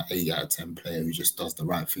 7 out of 8 out of 10 player who just does the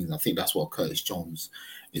right things. I think that's what Curtis Jones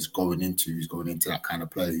is going into. He's going into that kind of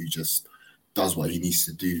player who just does what he needs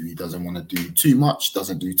to do. He doesn't want to do too much,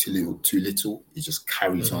 doesn't do too little. He just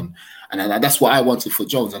carries on, and that's what I wanted for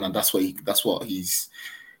Jones, and that's what he's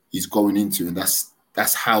going into, and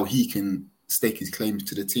that's how he can stake his claims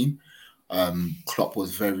to the team. Klopp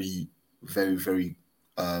was very, very, very.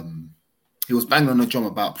 He was banging on the drum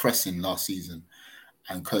about pressing last season,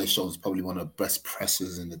 and Curtis Jones is probably one of the best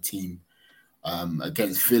pressers in the team.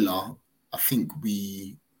 Against Villa, I think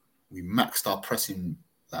we maxed our pressing.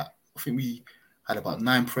 I think we had about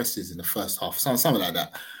 9 presses in the first half, something like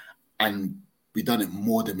that. And we done it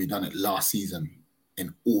more than we done it last season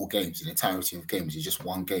in all games, in the entirety of games. It's just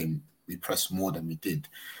one game we pressed more than we did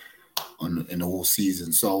in the whole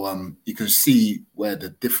season. So you can see where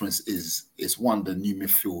the difference is one, the new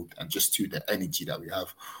midfield, and just two, the energy that we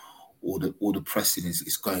have. All the pressing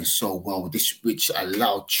is going so well, which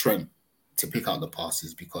allowed Trent to pick out the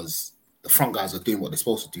passes because the front guys are doing what they're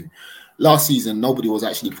supposed to do. Last season, nobody was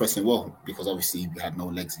actually pressing well because obviously we had no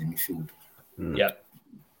legs in the midfield. Yeah.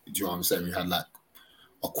 Do you know what I'm saying? We had like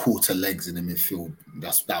a quarter legs in the midfield.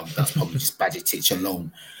 That's probably just Badgetic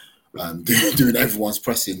alone doing everyone's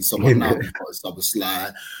pressing. So now we've got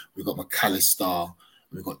Szoboszlai, we've got McAllister,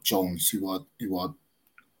 we've got Jones who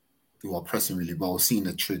are pressing really well, seeing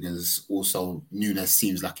the triggers. Also, Nunes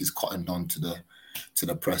seems like he's cottoned on to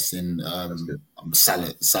the pressing.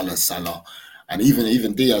 Salah, and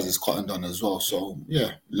even Diaz is cottoned on as well. So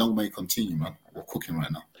yeah, long may continue, man. We're cooking right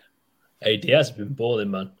now. Hey, Diaz has been balling,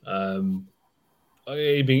 man.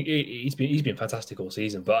 He's been fantastic all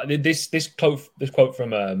season. But this quote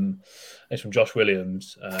from it's from Josh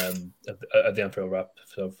Williams of the Anfield Wrap.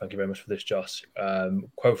 So thank you very much for this, Josh.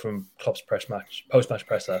 Quote from Klopp's post-match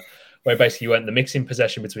presser, where basically went, the mixing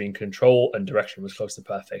possession between control and direction was close to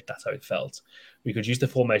perfect. That's how it felt. We could use the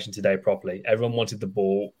formation today properly. Everyone wanted the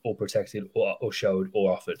ball, or protected, or showed,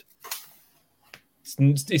 or offered.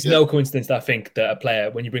 It's no coincidence that I think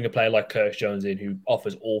that when you bring a player like Curtis Jones in, who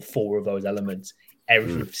offers all 4 of those elements,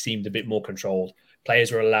 everything seemed a bit more controlled.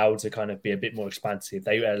 Players were allowed to kind of be a bit more expansive.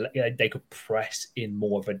 They could press in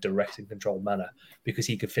more of a direct and controlled manner because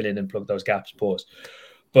he could fill in and plug those gaps. Pause.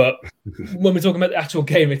 But when we're talking about the actual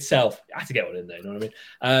game itself, I had to get one in there, you know what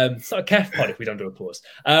I mean? It's not a Kef pod if we don't do a pause.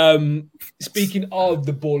 Speaking of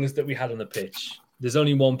the ballers that we had on the pitch, there's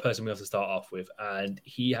only one person we have to start off with, and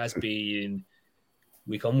he has been,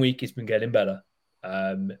 week on week, he's been getting better.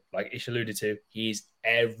 Like Ish alluded to, he's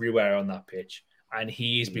everywhere on that pitch, and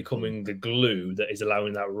he is becoming the glue that is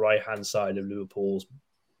allowing that right-hand side of Liverpool's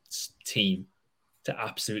team to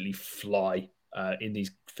absolutely fly in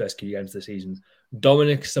these first few games of the season.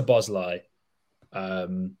 Dominic Szoboszlai, I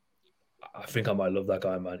think I might love that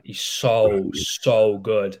guy, man. He's so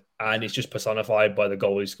good, and it's just personified by the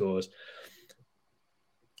goal he scores.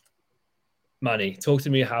 Manny, talk to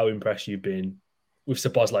me how impressed you've been with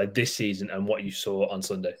Szoboszlai this season and what you saw on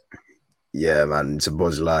Sunday. Yeah, man,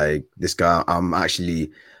 Szoboszlai, this guy, I'm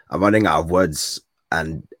running out of words,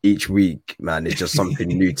 and each week, man, it's just something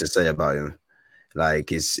new to say about him.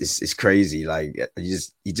 Like it's crazy. Like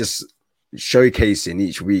he just showcasing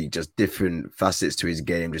each week just different facets to his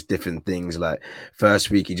game, just different things. Like first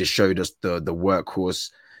week he just showed us the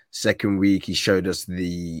workhorse. Second week he showed us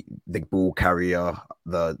the ball carrier,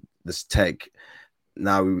 this tech.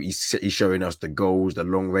 Now he's showing us the goals, the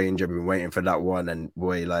long range. I've been waiting for that one, and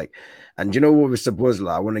boy, and you know what with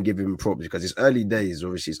Szoboszlai, I want to give him props because it's early days.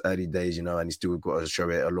 Obviously, it's early days, you know, and he's still got to show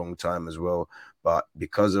it a long time as well. But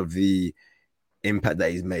because of the impact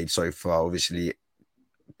that he's made so far, obviously,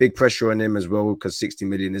 big pressure on him as well because 60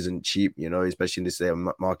 million isn't cheap, you know, especially in this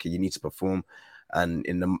market. You need to perform. And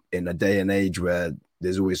in a day and age where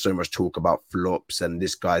there's always so much talk about flops and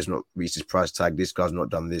this guy's not reached his price tag, this guy's not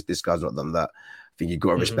done this guy's not done that. I think you've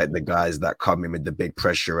got to respect the guys that come in with the big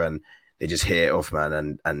pressure and they just hit it off,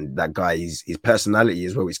 man. And that guy, his personality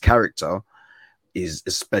as well, his character is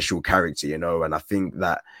a special character, you know. And I think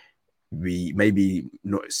that we maybe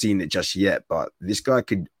not seen it just yet, but this guy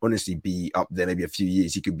could honestly be up there maybe a few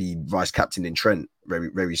years. He could be vice captain in Trent very,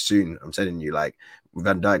 very soon. I'm telling you, like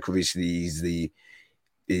Van Dijk, obviously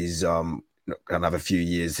is gonna have a few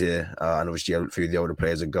years here, and obviously a few of the older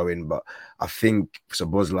players are going. But I think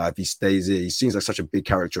Szoboszlai, if he stays here, he seems like such a big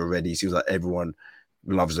character already. He seems like everyone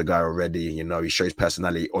loves the guy already. You know, he shows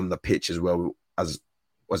personality on the pitch as well as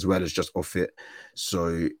just off it.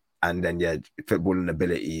 So. And then, footballing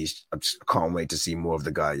abilities, I can't wait to see more of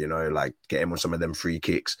the guy, you know, like get him on some of them free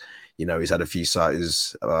kicks. You know, he's had a few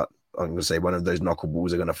sightings. I'm going to say one of those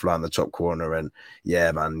knuckleballs are going to fly in the top corner. And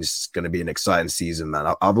yeah, man, it's going to be an exciting season,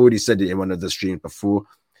 man. I've already said it in one of the streams before.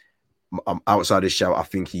 Outside his shout, I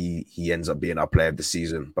think he ends up being our player of the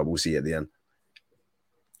season, but we'll see at the end.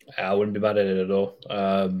 I wouldn't be mad at it at all.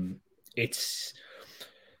 I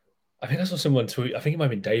think I saw someone tweet, I think it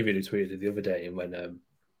might have been David who tweeted it the other day, and when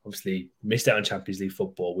obviously missed out on Champions League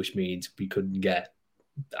football, which means we couldn't get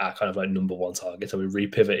our kind of like number one target, so we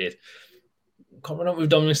repivoted. Coming up with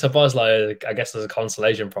Dominic Szoboszlai, I guess as a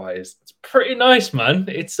consolation prize, it's pretty nice, man.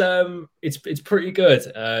 It's pretty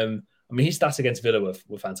good. I mean, his stats against Villa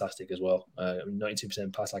were fantastic as well.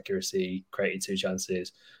 92% pass accuracy, created 2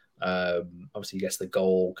 chances. Obviously, he gets the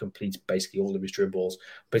goal, completes basically all of his dribbles.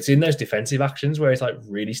 But it's in those defensive actions where it's like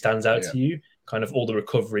really stands out to you. Kind of all the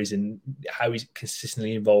recoveries and how he's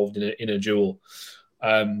consistently involved in a duel.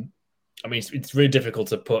 I mean, it's really difficult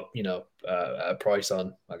to put, you know, a price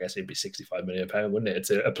on. I guess it'd be £65 million, wouldn't it?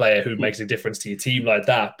 It's a player who makes a difference to your team like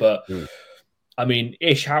that. But I mean,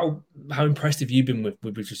 Ish, how impressed have you been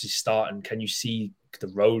with just his start? And can you see the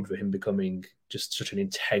road for him becoming just such an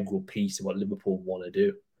integral piece of what Liverpool want to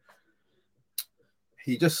do?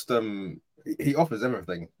 He just he offers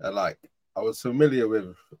everything. Like, I was familiar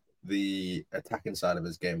with the attacking side of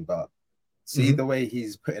his game, but see the way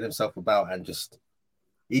he's putting himself about, and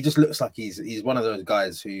he just looks like he's one of those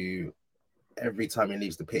guys who every time he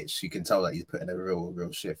leaves the pitch, you can tell that he's putting a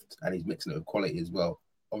real shift, and he's mixing it with quality as well.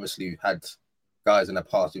 Obviously, we've had guys in the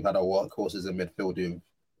past who've had our workhorses in midfield who've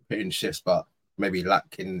put in shifts, but maybe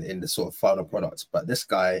lack in the sort of final product. But this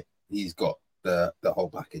guy, he's got the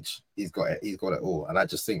whole package. He's got it all, and I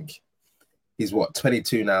just think he's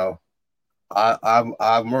 22 now.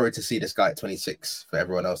 I'm worried to see this guy at 26 for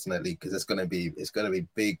everyone else in the league, because it's gonna be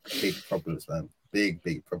big problems, man.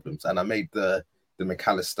 Big problems. And I made the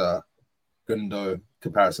McAllister Gundo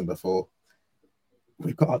comparison before.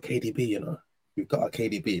 We've got our KDB, you know. We've got our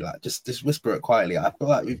KDB. Like, just whisper it quietly. I feel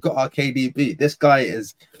like we've got our KDB. This guy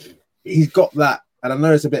he's got that. And I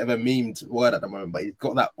know it's a bit of a memed word at the moment, but he's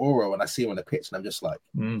got that aura when I see him on the pitch, and I'm just like,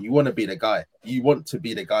 you want to be the guy. You want to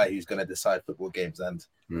be the guy who's going to decide football games. And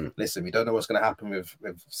listen, we don't know what's going to happen with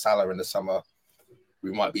Salah in the summer.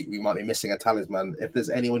 We might be missing a talisman. If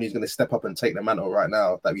there's anyone who's going to step up and take the mantle right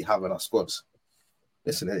now that we have in our squads,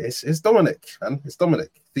 listen, it's Dominic, man. It's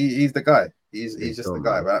Dominic. He's the guy. He's just the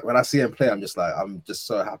guy. When I see him play, I'm just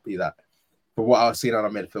so happy that for what I was seeing on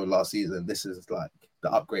our midfield last season, this is like,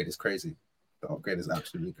 the upgrade is crazy. The upgrade is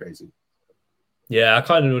absolutely crazy. Yeah, I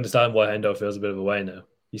kind of understand why Hendo feels a bit of a way now.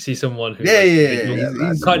 You see someone who,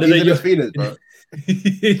 he's kind of the feelings, bro.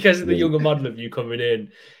 Because of the younger model of you coming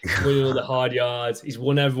in, winning all the hard yards. He's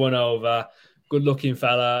won everyone over. Good looking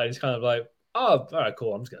fella. And he's kind of like, oh, all right,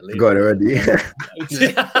 cool. I'm just gonna leave. Got it already.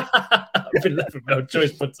 I've been left with no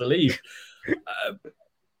choice but to leave.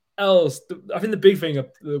 I think the big thing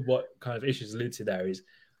of what kind of issues alluded to there is,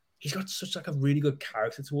 he's got such like a really good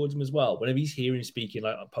character towards him as well. Whenever he's hearing him speaking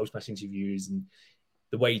like post-match interviews, and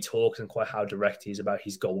the way he talks and quite how direct he is about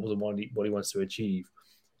his goals and what he wants to achieve.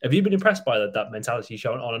 Have you been impressed by that mentality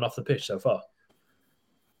shown on and off the pitch so far?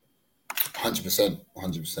 100%.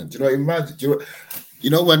 Do you know what it reminds you? You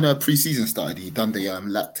know when pre-season started, he done the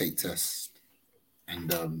lactate test,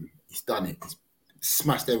 and he's done it. He's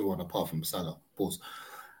smashed everyone apart from Salah. Pause.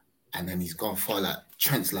 And then he's gone far. Like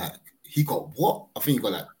Trent's like, he got what? I think he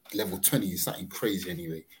got like level 20, something crazy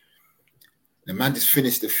anyway. The man just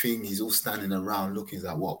finished the thing. He's all standing around looking. He's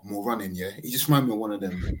like, what? More running, yeah? He just reminded me of one of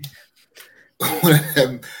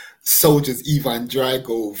them soldiers, Ivan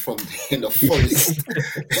Drago from in the forest.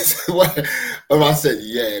 And I said,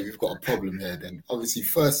 yeah, we've got a problem here then. Obviously,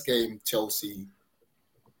 first game, Chelsea,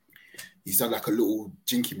 he's done like a little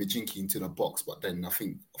jinky-majinky into the box, but then I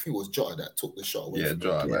think it was Jota that took the shot away. Yeah,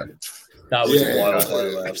 Jota, man. That was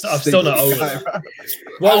wild. I'm still not over that.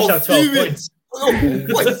 Well, we have 12 points. Oh,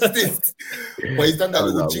 what is this? But he's done that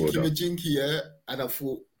little jinky Water. majinky, yeah. And I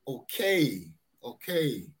thought, okay.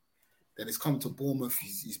 Then it's come to Bournemouth.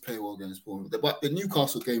 He's playing well against Bournemouth. But the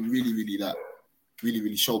Newcastle game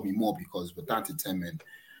really showed me more because we're down to 10 men,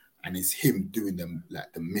 and it's him doing them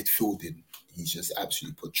like the midfielding. He's just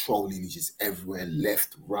absolutely patrolling. He's just everywhere,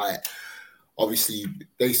 left, right. Obviously,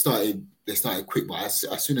 they started quick, but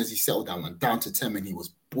as soon as he settled down and down to 10 men, he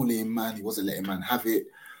was bullying man. He wasn't letting man have it.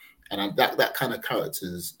 And that kind of character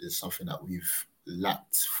is something that we've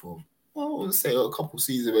lacked for, I wouldn't say a couple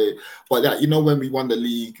seasons. But that, when we won the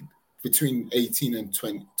league between 18 and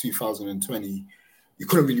 2020, you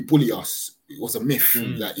couldn't really bully us. It was a myth.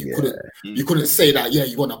 That you couldn't say that,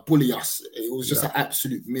 you want to bully us. It was just an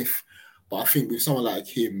absolute myth. But I think with someone like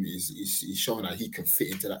him, he's showing that he can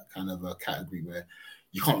fit into that kind of a category where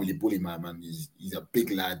you can't really bully my man. He's a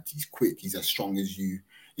big lad. He's quick. He's as strong as you.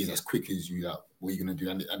 He's as quick as you. Like, what are you going to do?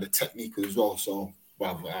 And the technique as well. So,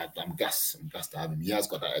 I'm gassed to have him. He has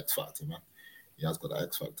got that X factor, man. He has got that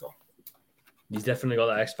X factor. He's definitely got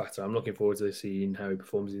that X factor. I'm looking forward to seeing how he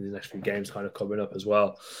performs in the next few games kind of coming up as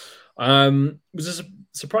well. It was a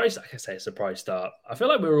surprise, I can say a surprise start. I feel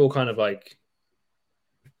like we were all kind of like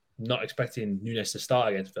not expecting Núñez to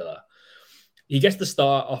start against Villa. He gets the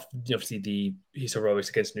start off, obviously, his heroics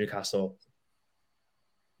against Newcastle.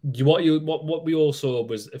 What we all saw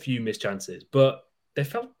was a few missed chances, but they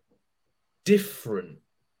felt different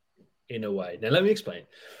in a way. Now, let me explain.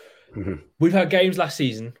 Mm-hmm. We've had games last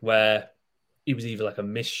season where it was either like a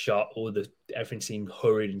missed shot or everything seemed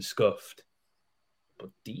hurried and scuffed. But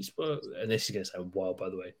these were, and this is going to sound wild, by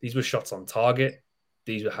the way, these were shots on target.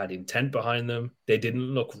 These had intent behind them. They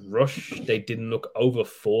didn't look rushed. They didn't look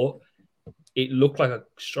overthought. It looked like a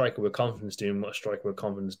striker with confidence doing what a striker with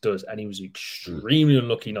confidence does, and he was extremely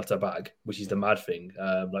unlucky not to bag, which is the mad thing.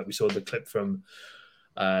 Like we saw the clip from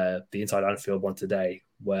the Inside Anfield one today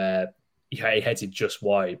where he heads it just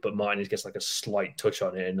wide, but Martinez gets like a slight touch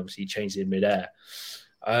on it, and obviously he changed it in midair.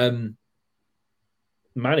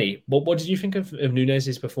 Manny, what did you think of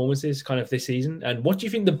Núñez's performances kind of this season, and what do you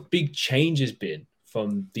think the big change has been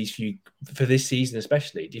from for this season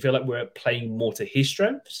especially? Do you feel like we're playing more to his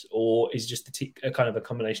strengths, or is it just a kind of a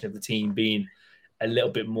combination of the team being a little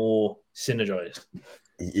bit more synergized?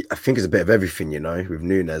 I think it's a bit of everything, with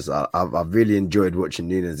Núñez. I've really enjoyed watching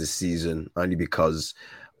Núñez this season, only because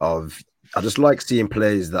I just like seeing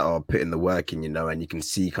players that are putting the work in, and you can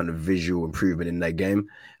see kind of visual improvement in their game.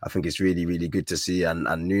 I think it's really, really good to see. And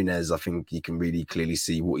Núñez, I think you can really clearly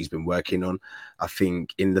see what he's been working on. I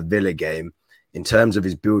think in the Villa game, in terms of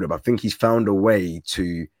his build-up, I think he's found a way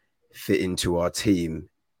to fit into our team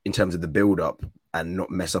in terms of the build-up and not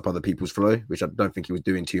mess up other people's flow, which I don't think he was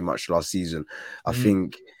doing too much last season. I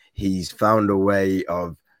think he's found a way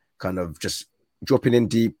of kind of just dropping in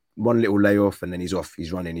deep, one little layoff, and then he's off.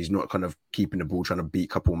 He's running. He's not kind of keeping the ball, trying to beat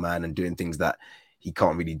couple man and doing things that he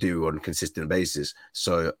can't really do on a consistent basis.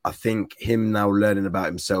 So I think him now learning about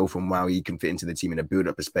himself and how he can fit into the team in a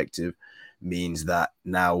build-up perspective means that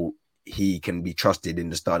now he can be trusted in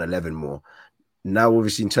the starting 11 more. Now,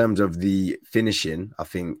 obviously, in terms of the finishing, I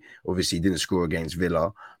think obviously he didn't score against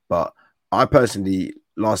Villa, but I personally,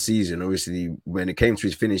 last season, obviously, when it came to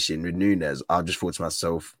his finishing with Núñez, I just thought to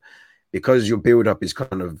myself, because your build-up is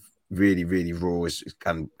kind of really, really raw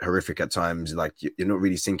and horrific at times, like you're not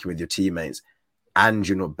really syncing with your teammates and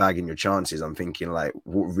you're not bagging your chances, I'm thinking, like,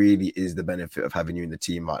 what really is the benefit of having you in the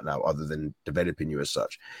team right now other than developing you as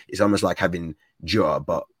such? It's almost like having Jota,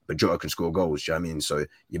 but Jota can score goals, do you know what I mean? So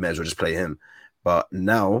you may as well just play him. But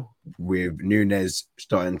now, with Núñez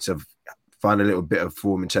starting to find a little bit of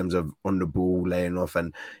form in terms of on the ball, laying off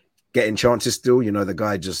and getting chances still, the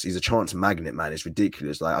guy he's a chance magnet, man. It's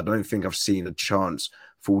ridiculous. Like, I don't think I've seen a chance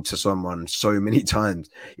fall to someone so many times.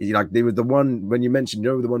 Like, they were the one, when you mentioned,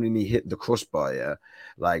 the one when he hit the crossbar, yeah?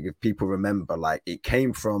 Like, if people remember, like, it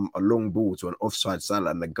came from a long ball to an offside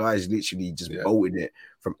Salah, and the guy's literally just bolted it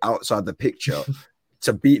from outside the picture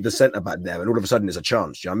to beat the centre-back there, and all of a sudden it's a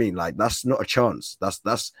chance. Do you know what I mean? Like, that's not a chance.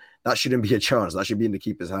 That shouldn't be a chance. That should be in the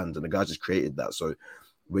keeper's hands, and the guy just created that. So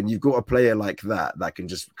when you've got a player like that can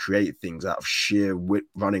just create things out of sheer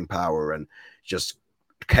running power and just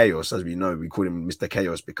chaos, as we know, we call him Mr.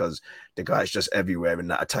 Chaos because the guy's just everywhere in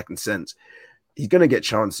that attacking sense. He's going to get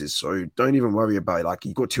chances, so don't even worry about it. Like,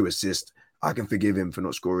 he got 2 assists. I can forgive him for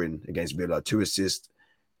not scoring against Villa. 2 assists,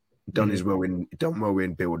 done well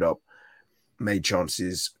in build-up, made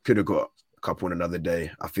chances, could have got a couple on another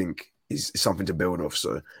day. I think is something to build off.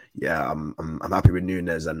 So yeah, I'm happy with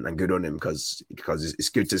Nunes and good on him because it's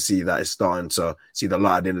good to see that it's starting to see the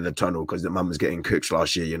light at the end of the tunnel, because the man was getting cooked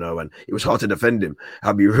last year, and it was hard to defend him.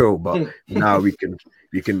 I'll be real, but now we can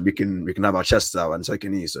have our chests out, and so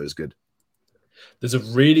can he. So it's good. There's a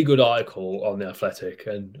really good article on The Athletic,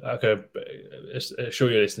 and I can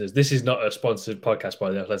assure your listeners, this is not a sponsored podcast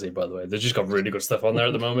by The Athletic, by the way. They've just got really good stuff on there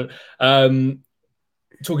at the moment.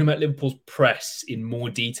 Talking about Liverpool's press in more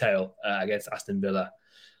detail against Aston Villa,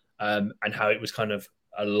 and how it was kind of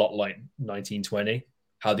a lot like 1920,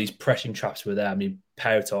 how these pressing traps were there. I mean,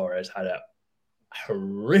 Pau Torres had a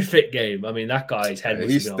horrific game. I mean, that guy's head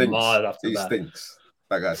was on hard after that. He stinks.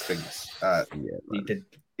 That guy stinks. Yeah,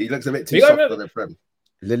 he looks a bit too soft on the Prem.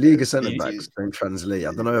 La Liga centre-backs don't translate.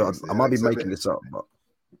 I don't know. I might be making this up, but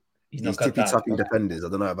he's tippy-tapping defenders. I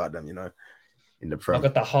don't know about them, in the Prem. Not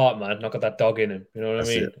got that heart, man. Not got that dog in him. You know what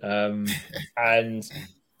I mean? And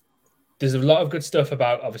there's a lot of good stuff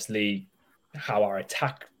about, obviously, how our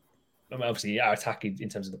attack, in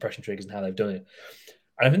terms of the pressure triggers and how they've done it.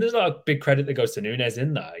 And I think there's a lot of big credit that goes to Nunes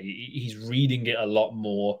in that. He's reading it a lot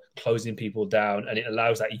more, closing people down, and it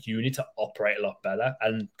allows that unit to operate a lot better.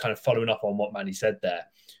 And kind of following up on what Manny said there,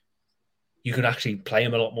 you can actually play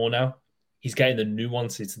him a lot more now. He's getting the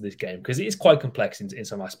nuances to this game because it is quite complex in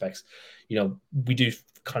some aspects. We do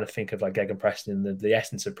kind of think of like gegenpressing and the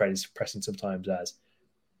essence of pressing sometimes as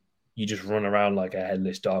you just run around like a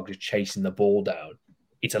headless dog, just chasing the ball down.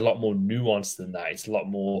 It's a lot more nuanced than that. It's a lot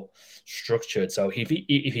more structured. So if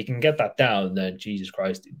he can get that down, then Jesus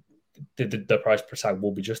Christ, the price per tag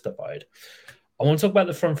will be justified. I want to talk about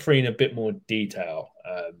the front three in a bit more detail.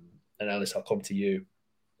 And Ellis, I'll come to you.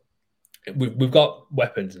 We've got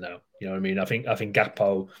weapons now. You know what I mean? I think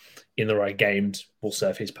Gakpo in the right games will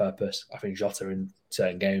serve his purpose. I think Jota in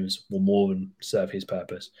certain games will more than serve his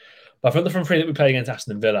purpose. But from the front three that we played against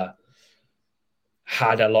Aston Villa,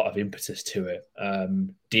 had a lot of impetus to it.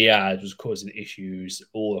 Diaz was causing issues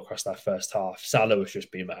all across that first half. Salah was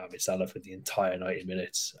just being Mohamed Salah for the entire 90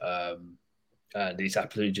 minutes. And it's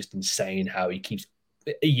absolutely just insane how he keeps,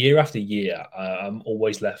 year after year, I'm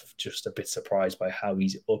always left just a bit surprised by how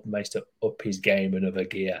he's managed to up his game another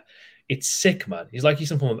gear. It's sick, man. He's like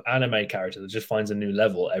some form of anime character that just finds a new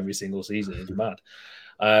level every single season. It's mad.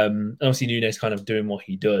 And obviously, Nunes kind of doing what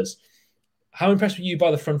he does. How impressed were you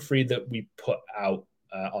by the front three that we put out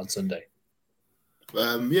on Sunday?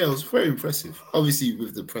 It was very impressive. Obviously,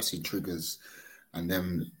 with the pressing triggers and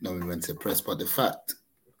them knowing when to press, but the fact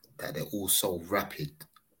that they're all so rapid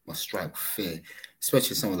must strike fear,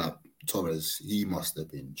 especially someone like Torres. He must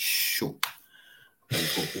have been shook.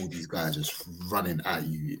 You've got all these guys just running at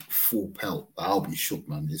you full pelt. I'll be shook,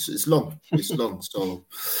 man. It's long. It's long. So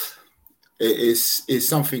it's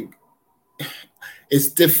something. It's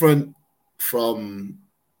different from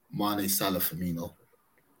Mane, Salah, Firmino. Do you know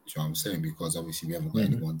what I'm saying? Because obviously we haven't got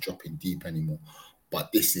anyone dropping deep anymore.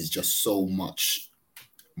 But this is just so much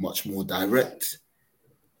more direct.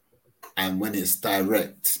 And when it's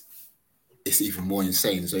direct, it's even more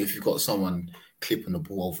insane. So if you've got someone clipping the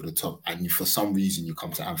ball over the top and for some reason you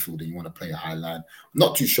come to Anfield and you want to play a high line, I'm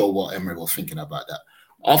not too sure what Emery was thinking about that.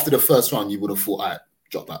 After the first round, you would have thought, all right,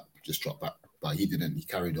 drop back. But he didn't. He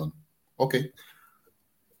carried on. Okay.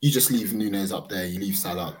 You just leave Nunes up there. You leave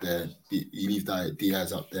Salah up there. You leave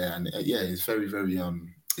Diaz up there. And it's very, very,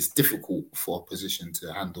 it's difficult for opposition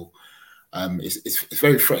to handle. It's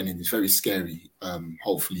very threatening. It's very scary.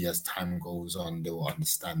 Hopefully, as time goes on, they will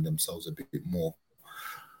understand themselves a bit more.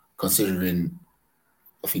 Considering,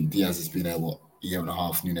 I think Diaz has been there, a year and a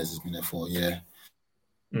half. Nunes has been there for a year.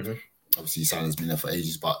 Mm-hmm. Obviously, Salah's been there for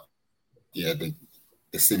ages. But, the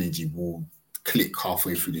synergy will click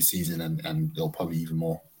halfway through the season and they'll probably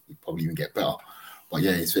even get better. But,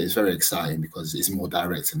 it's very exciting because it's more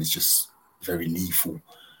direct and it's just very lethal.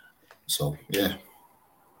 So,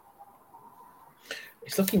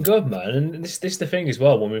 It's looking good, man. And this is the thing as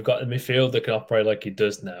well, when we've got a midfield that can operate like it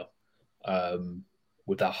does now,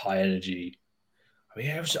 with that high energy. I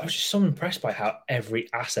mean, I was just so impressed by how every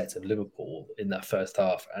asset of Liverpool in that first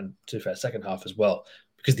half and to the second half as well,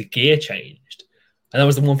 because the gear changed. And that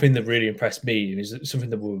was the one thing that really impressed me. And it's something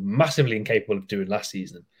that we were massively incapable of doing last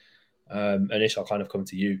season. And Ish, I'll kind of come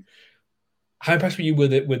to you. How impressed were you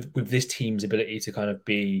with this team's ability to kind of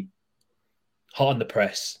be hot on the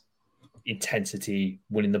press, intensity,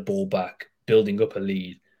 winning the ball back, building up a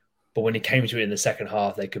lead? But when it came to it in the second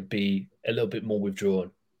half, they could be a little bit more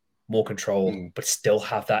withdrawn, more controlled, but still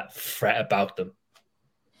have that threat about them.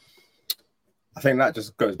 I think that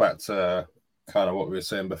just goes back to kind of what we were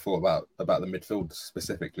saying before about the midfield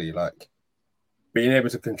specifically, like being able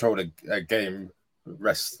to control a game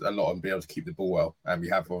rest a lot on being able to keep the ball well. And we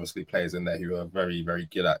have obviously players in there who are very, very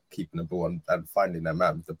good at keeping the ball and finding their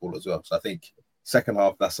man with the ball as well. So I think second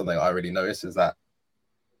half, that's something I really noticed is that,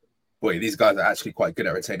 boy, these guys are actually quite good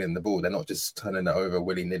at retaining the ball. They're not just turning it over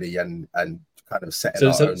willy-nilly and kind of setting our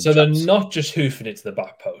own So they're traps. not just hoofing it to the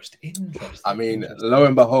back post. Interesting. I mean, lo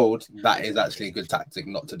and behold, that is actually a good tactic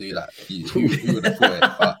not to do that. Who would have thought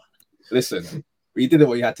it? But listen, we did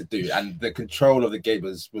what you had to do. And the control of the game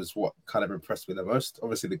was what kind of impressed me the most.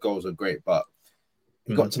 Obviously, the goals were great, but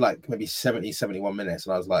we got to like maybe 70, 71 minutes.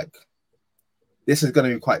 And I was like, this is going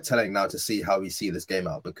to be quite telling now to see how we see this game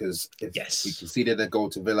out. Because if we conceded a goal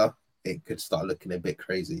to Villa, it could start looking a bit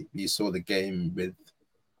crazy. You saw the game with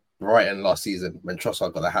Brighton last season when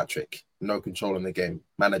Trossard got a hat-trick. No control in the game.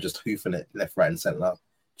 Man are just hoofing it left, right and centre,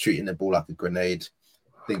 treating the ball like a grenade.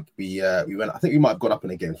 I think we went. I think we might have gone up in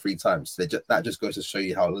the game 3 times. That just goes to show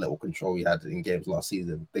you how little control we had in games last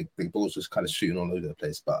season. Big balls just kind of shooting all over the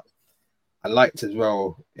place. But I liked as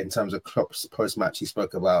well, in terms of Klopp's post-match, he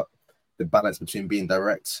spoke about the balance between being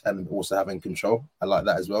direct and also having control. I like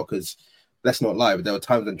that as well, because let's not lie, but there were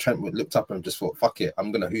times when Trent looked up and just thought, fuck it,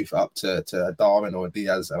 I'm going to hoof it up to a Darwin or a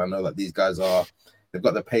Diaz. And I know that these guys they've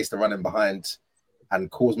got the pace to run in behind and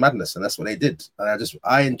cause madness. And that's what they did. And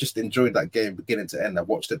I just enjoyed that game beginning to end. I've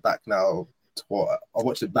watched it back now. I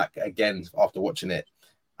watched it back again after watching it.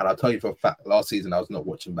 And I'll tell you for a fact, last season, I was not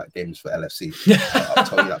watching back games for LFC. I'll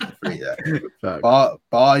tell you that for free, yeah.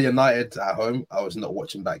 Bar United at home, I was not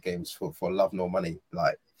watching back games for love nor money.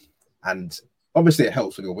 And obviously it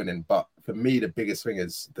helps when you're winning, but for me, the biggest thing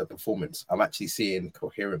is the performance. I'm actually seeing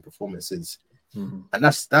coherent performances. And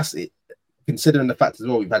that's it. Considering the fact as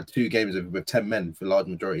well, we've had 2 games with 10 men for large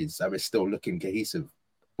majorities, and we're still looking cohesive.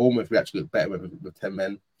 Bournemouth, we actually look better with 10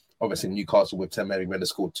 men. Obviously, Newcastle with 10 men, we went to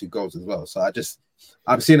score 2 goals as well. So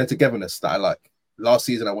I'm seeing a togetherness that I like. Last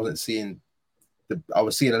season, I was seeing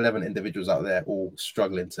 11 individuals out there all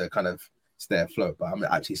struggling to kind of stay afloat, but I'm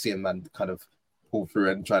actually seeing man kind of pull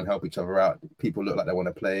through and try and help each other out. People look like they want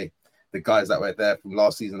to play. The guys that were there from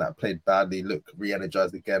last season that played badly look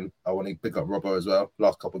re-energized again. I want to pick up Robbo as well.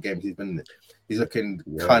 Last couple of games, he's looking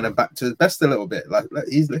kind of back to his best a little bit. Like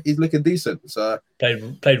he's looking decent. So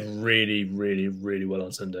played really, really, really well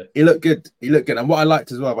on Sunday. He looked good. And what I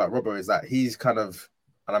liked as well about Robbo is that he's kind of,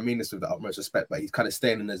 and I mean this with the utmost respect, but he's kind of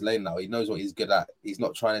staying in his lane now. He knows what he's good at. He's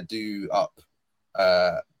not trying to do up,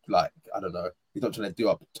 like, I don't know. He's not trying to do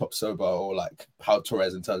up top sober or like Pau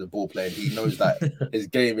Torres in terms of ball playing. He knows that his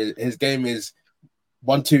game is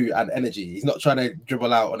 1-2 and energy. He's not trying to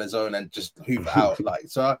dribble out on his own and just hoof it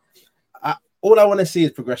out. All I want to see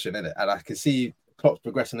is progression in it, and I can see Klopp's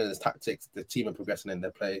progressing in his tactics. The team are progressing in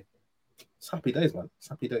their play. It's happy days, man. It's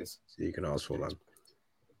happy days. So you can ask for, man.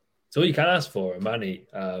 So what you can ask for, Manny.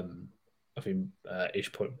 I think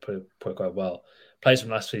Ish put quite well. Players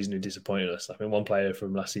from last season who disappointed us. I think one player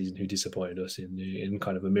from last season who disappointed us in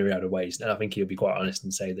kind of a myriad of ways, and I think he'll be quite honest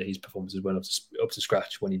and say that his performances weren't up to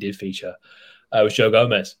scratch when he did feature, was Joe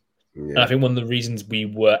Gomez. Yeah. And I think one of the reasons we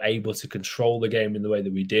were able to control the game in the way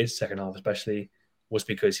that we did, second half especially, was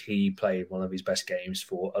because he played one of his best games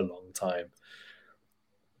for a long time.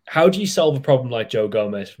 How do you solve a problem like Joe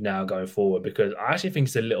Gomez now going forward? Because I actually think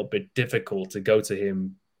it's a little bit difficult to go to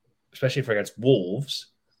him, especially for against Wolves,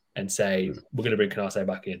 and say, we're going to bring Canate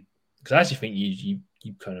back in. Because I actually think you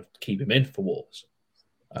kind of keep him in for Wolves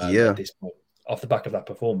at this point, off the back of that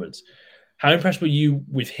performance. How impressed were you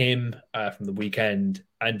with him from the weekend?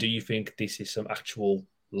 And do you think this is some actual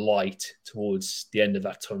light towards the end of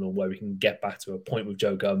that tunnel where we can get back to a point with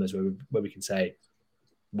Joe Gomez where we can say,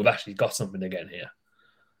 we've actually got something again here?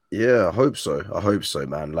 Yeah, I hope so,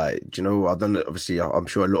 man. Like, do you know, obviously, I'm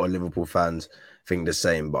sure a lot of Liverpool fans think the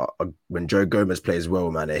same, but when Joe Gomez plays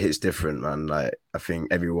well, man, it hits different, man. Like, I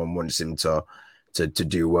think everyone wants him to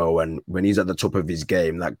do well, and when he's at the top of his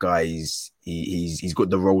game, that guy he's got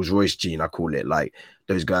the Rolls Royce gene, I call it. Like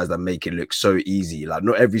those guys that make it look so easy. Like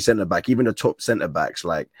not every centre back, even the top centre backs,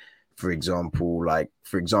 like for example, like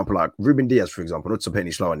Ruben Diaz, for example, not to put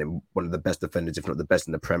any slow on him, one of the best defenders, if not the best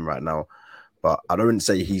in the Prem right now. But I don't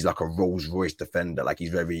say he's like a Rolls Royce defender. Like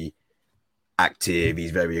he's very active,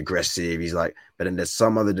 he's very aggressive. He's like, but then there's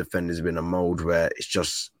some other defenders in a mold where it's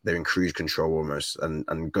just they're in cruise control almost.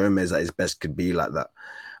 And Gomez at his best could be like that.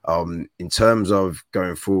 In terms of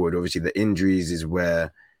going forward, obviously the injuries is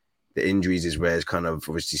where it's kind of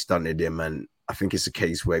obviously stunted him. And I think it's a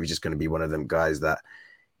case where he's just going to be one of them guys that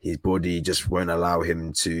his body just won't allow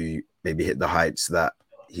him to maybe hit the heights that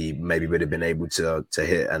he maybe would have been able to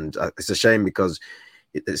hit. And it's a shame because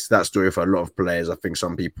it's that story for a lot of players. I think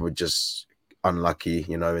some people are just unlucky,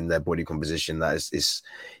 you know, in their body composition that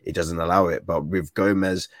it doesn't allow it. But with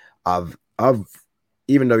Gomez, I've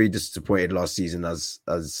even though he disappointed last season, as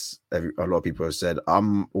a lot of people have said,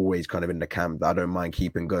 I'm always kind of in the camp that I don't mind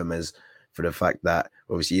keeping Gomez for the fact that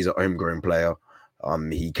obviously he's a homegrown player.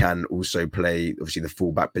 He can also play obviously the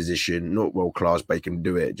fullback position, not world class, but he can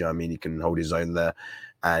do it. Do you know what I mean? He can hold his own there,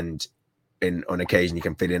 and on occasion he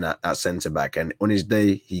can fit in at centre back, and on his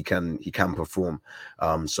day he can perform.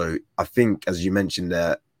 So I think, as you mentioned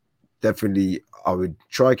there, definitely I would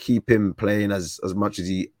try keep him playing as much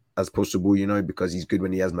as possible, you know, because he's good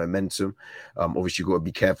when he has momentum. Obviously, you've got to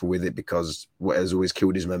be careful with it, because what has always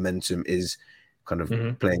killed his momentum is kind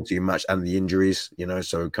of playing too much and the injuries, you know.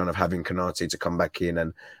 So kind of having Konate to come back in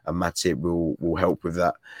and Matip will help with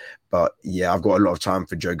that. But yeah, I've got a lot of time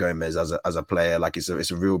for Joe Gomez as a player. Like it's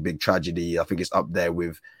a real big tragedy. I think it's up there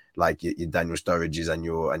with like your Daniel Sturridges and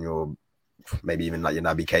your maybe even like your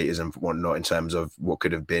Naby Keitas and whatnot, in terms of what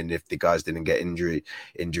could have been if the guys didn't get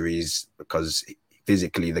injuries, because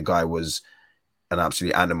physically the guy was an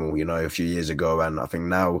absolute animal, you know, a few years ago. And I think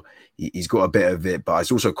now he's got a bit of it, but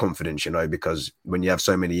it's also confidence, you know, because when you have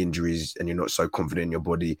so many injuries and you're not so confident in your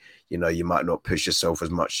body, you know, you might not push yourself as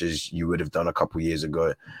much as you would have done a couple of years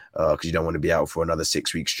ago, because you don't want to be out for another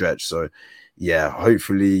 6-week stretch. So yeah,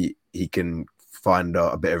 hopefully he can find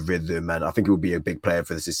a bit of rhythm, and I think he'll be a big player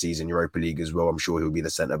for this season, Europa League as well. I'm sure he'll be the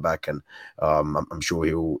centre back, and I'm sure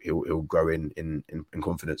he'll grow in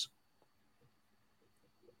confidence.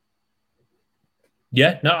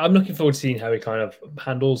 Yeah, no, I'm looking forward to seeing how he kind of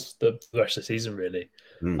handles the rest of the season, really.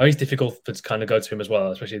 I think it's difficult to kind of go to him as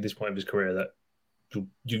well, especially at this point of his career, that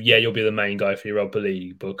you'll be the main guy for Europa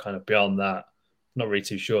League, but kind of beyond that, not really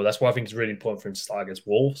too sure. That's why I think it's really important for him to start against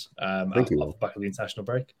Wolves off the back of the international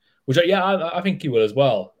break, which, I think he will as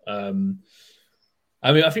well. I mean,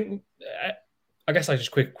 I think, I guess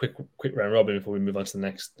just quick round robin before we move on to the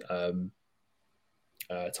next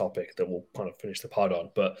topic that we'll kind of finish the pod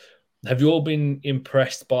on. But have you all been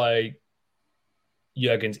impressed by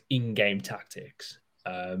Jurgen's in-game tactics,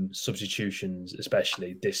 substitutions,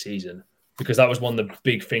 especially this season? Because that was one of the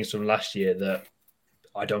big things from last year that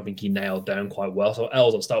I don't think he nailed down quite well. So,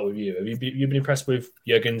 Els, I'll start with you. Have you been impressed with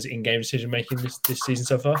Jurgen's in-game decision-making this season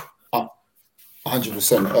so far?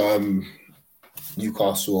 100%.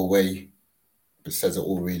 Newcastle away, it says it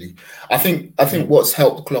all, really. I think what's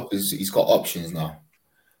helped Klopp is he's got options now.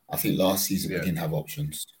 I think last season we didn't have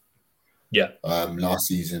options. Yeah. Last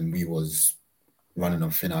season we was running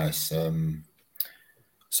on thin ice.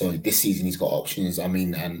 So this season he's got options. I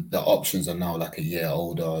mean, and the options are now like a year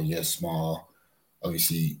older, a year smarter.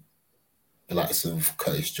 Obviously, the likes of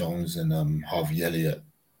Curtis Jones and Harvey Elliott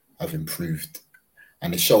have improved,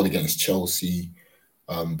 and it showed against Chelsea.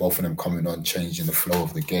 Both of them coming on, changing the flow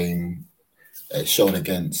of the game. It showed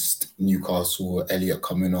against Newcastle, Elliott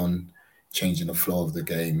coming on, changing the flow of the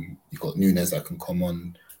game. You've got Nunes that can come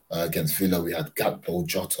on. Against Villa, we had Gakpo,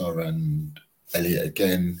 Jota, and Elliott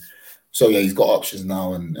again. So yeah, he's got options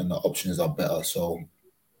now, and the options are better. So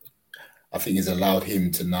I think it's allowed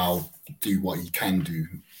him to now do what he can do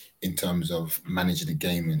in terms of managing the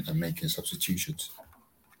game and making substitutions.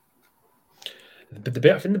 But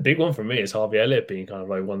I think the big one for me is Harvey Elliott being kind of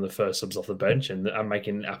like one of the first subs off the bench and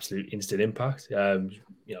making an absolute instant impact.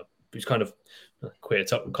 He's kind of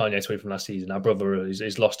quit up Kanye tweet from last season. Our brother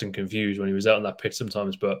is lost and confused when he was out on that pitch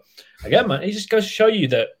sometimes. But again, man, it just goes to show you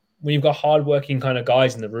that when you've got hardworking kind of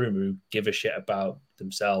guys in the room who give a shit about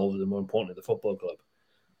themselves and more importantly, the football club,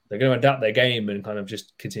 they're going to adapt their game and kind of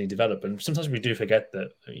just continue to develop. And sometimes we do forget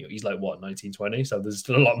that he's like, 19, 20? So there's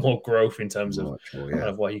still a lot more growth in terms of kind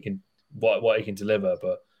of what he can deliver.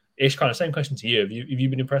 But Ish, kind of same question to you. Have you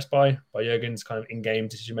been impressed by Jurgen's kind of in-game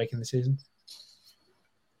decision-making this season?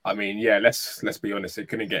 I mean, yeah, let's be honest. It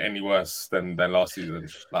couldn't get any worse than last season.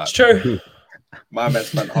 Like, it's true. My man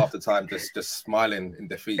spent half the time just smiling in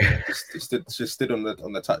defeat. Just stood on the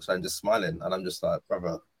touchline, just smiling, and I'm just like,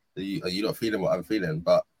 brother, are you not feeling what I'm feeling?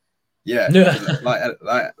 But yeah,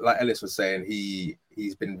 like Ellis was saying,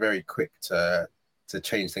 he's been very quick to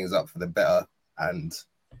change things up for the better. And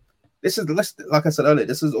this is, like I said earlier,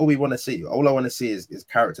 this is all we want to see. All I want to see is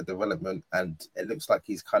character development, and it looks like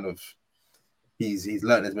he's kind of. He's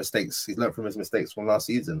learned his mistakes. He's learned from his mistakes from last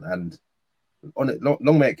season, and on it,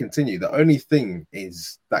 long may it continue. The only thing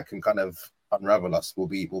is that can kind of unravel us will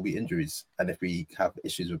be injuries, and if we have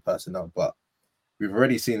issues with personnel. But we've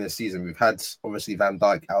already seen this season. We've had obviously Van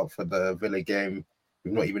Dijk out for the Villa game.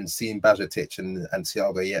 We've not even seen Bajcetic and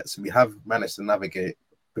Thiago yet, so we have managed to navigate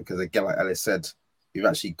because, again, like Alice said, we've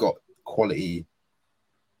actually got quality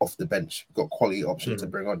off the bench. We've got quality options to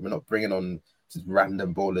bring on. We're not bringing on just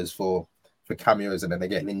random ballers for cameos and then they're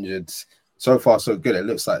getting injured. So far, so good. It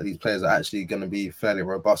looks like these players are actually going to be fairly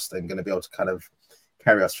robust and going to be able to kind of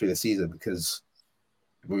carry us through the season, because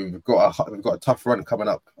we've got a tough run coming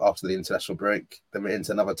up after the international break. Then we're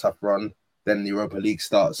into another tough run. Then the Europa League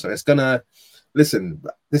starts. So it's gonna listen.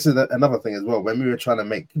 This is another thing as well. When we were trying to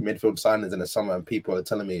make midfield signings in the summer, and people are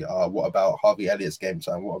telling me, what about Harvey Elliott's game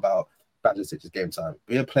time? What about Bajicic's game time?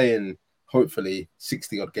 We are playing hopefully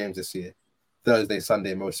 60 odd games this year, Thursday,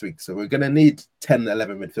 Sunday, most weeks. So we're gonna need 10,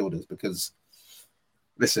 11 midfielders because.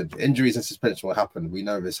 Listen, injuries and suspension will happen. We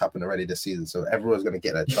know this happened already this season, so everyone's going to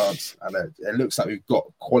get their chance. And it looks like we've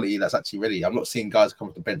got quality that's actually ready. I'm not seeing guys come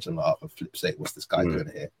off the bench and like, for flip's sake, what's this guy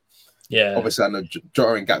doing here? Yeah. Obviously, I know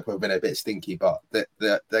Jota and Gakpo have been a bit stinky, but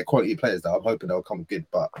they're quality players that I'm hoping they'll come good.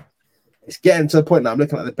 But it's getting to the point now. I'm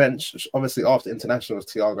looking at the bench. Obviously, after internationals,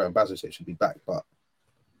 Thiago and Bajicic should be back, but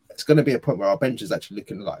it's going to be a point where our bench is actually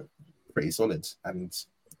looking like pretty solid, and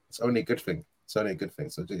it's only a good thing. So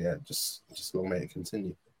yeah, just long may it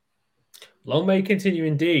continue. Long may it continue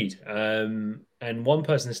indeed. And one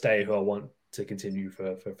person to stay who I want to continue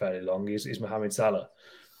for fairly long is Mohamed Salah,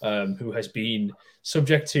 who has been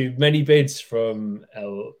subject to many bids from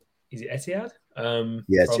Etihad?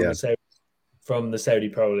 From the Saudi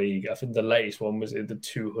Pro League. I think the latest one was in the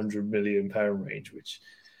 £200 million range, which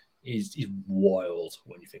is wild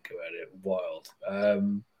when you think about it.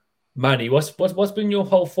 Wild. Manny, what's been your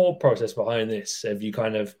whole thought process behind this? Have you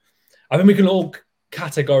I think we can all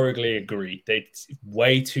categorically agree that it's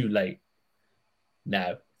way too late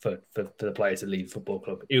now for the players to leave the football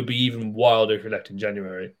club. It would be even wilder if we left in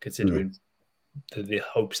January, considering the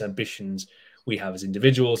hopes and ambitions we have as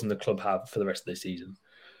individuals and the club have for the rest of the season.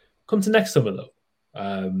 Come to next summer, though,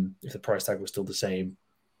 if the price tag was still the same,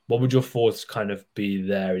 what would your thoughts be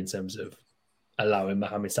there in terms of allowing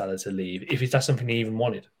Mohamed Salah to leave, if that's something he even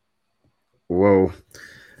wanted? Well,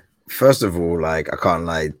 first of all, I can't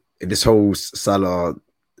lie. This whole Salah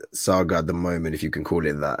saga at the moment, if you can call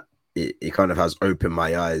it that, it kind of has opened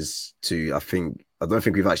my eyes to, I don't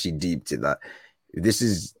think we've actually deeped it that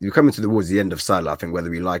we're coming towards the end of Salah. I think whether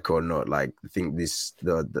we like it or not, I think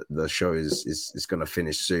the show is going to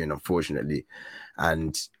finish soon, unfortunately.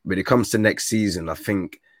 And when it comes to next season, I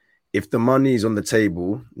think if the money is on the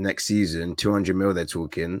table next season, 200 mil they're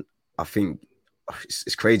talking, I think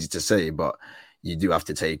it's crazy to say, but you do have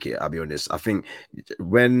to take it. I'll be honest. I think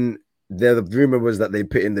when the rumor was that they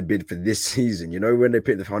put in the bid for this season, when they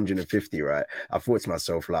put the 150, right? I thought to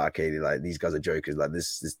myself, okay, these guys are jokers.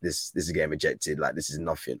 This is getting rejected. This is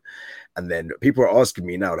nothing. And then people are asking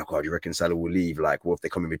me now, do you reckon Salah will leave? What if they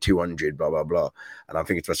come in with 200, blah, blah, blah. And I'm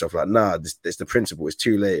thinking to myself, nah, it's the principle. It's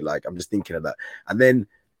too late. I'm just thinking of that. And then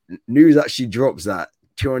news actually drops that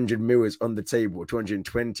 200 mil is on the table,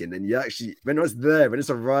 220, and then you actually, when it's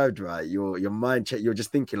arrived, right, your mind check, you're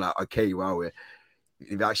just thinking okay, wow, we're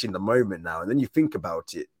actually in the moment now. And then you think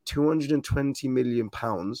about it, 220 million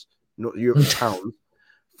pounds, not euro, pounds,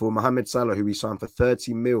 for Mohamed Salah, who we signed for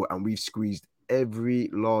 30 mil, and we've squeezed every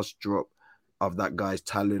last drop of that guy's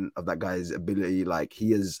talent, of that guy's ability.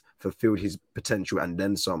 He has fulfilled his potential and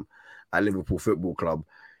then some at Liverpool Football Club.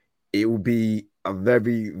 It will be a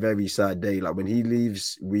very, very sad day. When he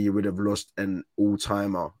leaves, we would have lost an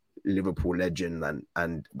all-timer Liverpool legend,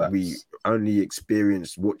 and we only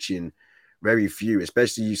experienced watching very few,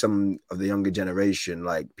 especially some of the younger generation,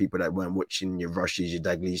 people that weren't watching your Rushes, your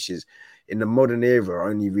Daglishas. In the modern era,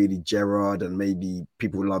 only really Gerrard and maybe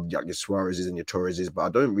people love your Suarez's and your Torreses, but I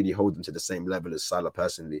don't really hold them to the same level as Salah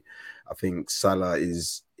personally. I think Salah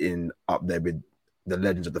is up there with the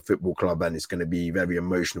legends of the football club, and it's going to be very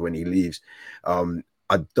emotional when he leaves.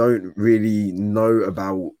 I don't really know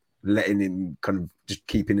about letting him, just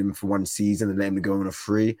keeping him for one season and letting him go on a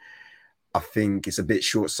free. I think it's a bit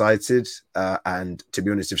short-sighted. And to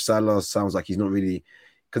be honest, if Salah sounds like he's not really,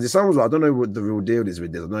 because it sounds like, I don't know what the real deal is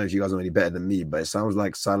with this. I don't know if you guys are any better than me, but it sounds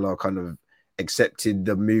like Salah kind of accepted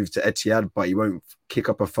the move to Etihad, but he won't kick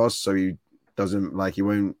up a fuss, so he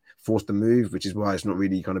won't force the move, which is why it's not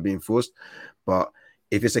really being forced. But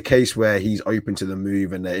if it's a case where he's open to the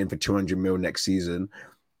move and they're in for 200 mil next season,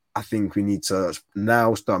 I think we need to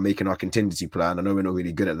now start making our contingency plan. I know we're not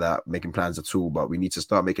really good at that, making plans at all, but we need to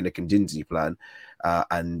start making a contingency plan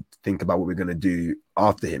and think about what we're going to do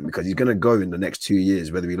after him, because he's going to go in the next 2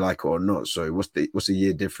 years, whether we like it or not. So what's the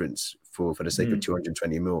year difference for the sake of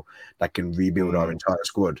 220 mil that can rebuild our entire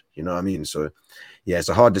squad? You know what I mean? So yeah, it's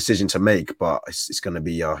a hard decision to make, but it's going to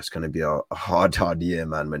be a hard year,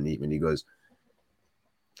 man, when he goes.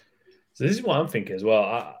 So this is what I'm thinking as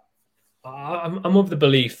well. I'm of the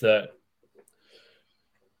belief that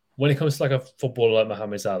when it comes to a footballer like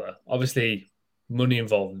Mohamed Salah, obviously money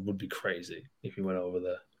involved would be crazy if he went over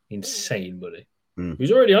the insane money.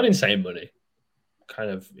 He's already on insane money,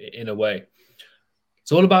 in a way.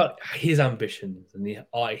 It's all about his ambitions and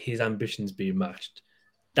his ambitions being matched.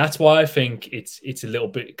 That's why I think it's a little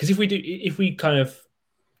bit, because if we kind of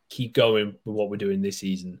keep going with what we're doing this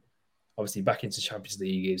season, obviously back into Champions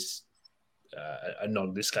League is a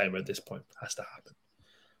non-disclaimer at this point. It has to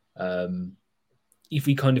happen. If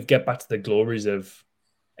we kind of get back to the glories of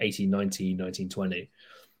 18, 19, 19, 20,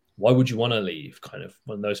 why would you want to leave? Kind of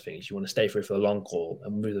one of those things. You want to stay for it for the long haul,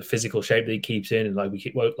 and with the physical shape that he keeps in, and like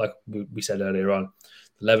we said earlier on,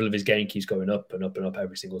 the level of his game keeps going up and up and up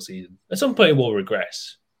every single season. At some point, it will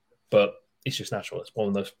regress, but it's just natural. It's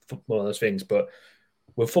one of those things. But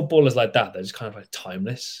with footballers like that, they're just kind of like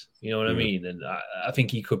timeless. You know what I mean? And I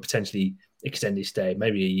think he could potentially extend his stay,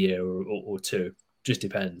 maybe a year or two. Just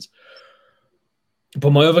depends.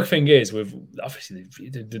 But my other thing is, with obviously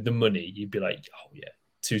the money, you'd be like, oh yeah,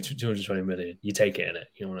 220 million, you take it in it.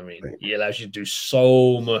 You know what I mean? It allows you to do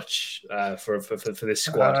so much for this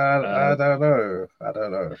squad. I don't know.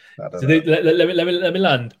 Let me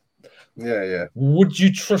land. Yeah. Would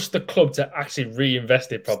you trust the club to actually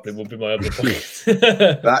reinvest it properly? Would be my other point.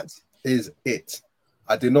 That is it.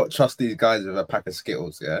 I do not trust these guys with a pack of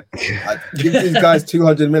Skittles. Yeah, I give these guys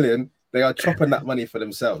 200 million. They are chopping that money for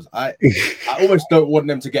themselves. I almost don't want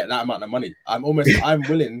them to get that amount of money. I'm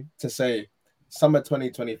willing to say summer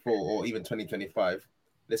 2024 or even 2025.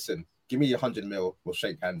 Listen, give me 100 mil. We'll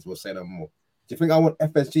shake hands. We'll say no more. Do you think I want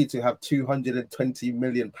FSG to have 220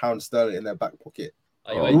 million pounds sterling in their back pocket?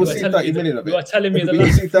 We will see 30 million of it. You are telling me we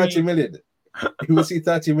will see 30 million. We will see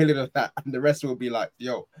 30 million of that, and the rest will be like,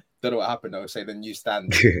 yo, don't know what happened. They'll say the new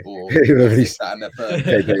stand or that and the third.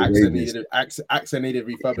 AXA needed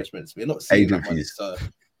refurbishments. We're not seeing that money. So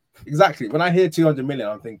exactly. When I hear 200 million,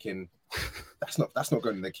 I'm thinking that's not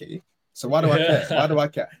going to the kitty. So why do I care? Why do I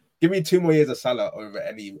care? Give me 2 more years of Salah over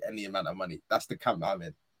any amount of money. That's the camp I'm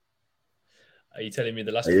in. Are you telling me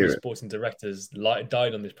the last 3 sporting directors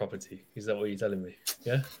died on this property? Is that what you're telling me?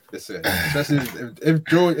 Yeah. Listen, especially if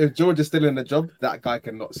George is still in the job, that guy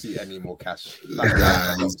cannot see any more cash. He's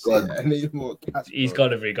gone. Any more cash. He's got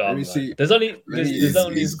to be gone. There's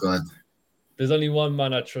only one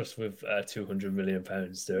man I trust with 200 million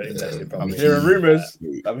pounds to invest in property. I'm hearing rumors.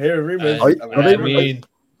 I mean,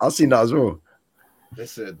 I've seen that as well.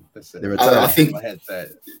 Listen. I think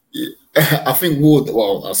Ward.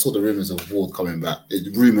 Well, I saw the rumors of Ward coming back.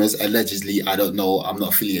 Rumors, allegedly. I don't know. I'm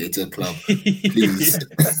not affiliated to the club. Please.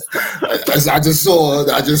 I just saw.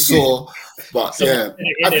 But so yeah,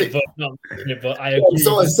 but I agree.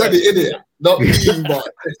 Someone said it in it, not me. But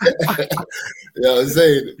yeah, I'm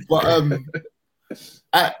saying. But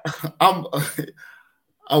I'm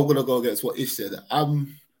gonna go against what Ish said.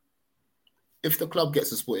 If the club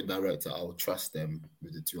gets a sporting director, I'll trust them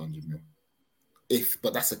with the 200 mil.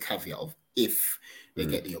 But that's a caveat of if they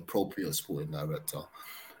get the appropriate sporting director,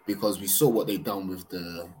 because we saw what they've done with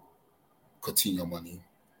the Coutinho money,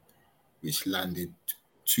 which landed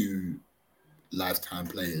 2 lifetime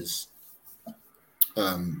players.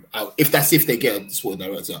 If they get a sporting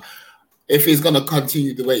director, if it's going to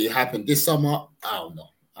continue the way it happened this summer, I don't know.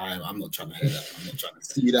 I'm not trying to hear that. I'm not trying to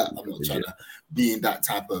see that. I'm not trying to be in that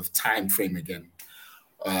type of time frame again.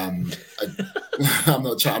 I'm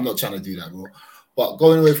not trying to do that, bro. But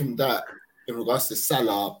going away from that, in regards to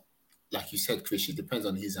Salah, like you said, Chris, it depends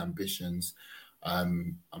on his ambitions.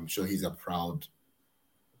 I'm sure he's a proud,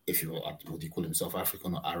 what do you call himself,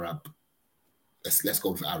 African or Arab? Let's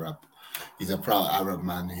go with Arab. He's a proud Arab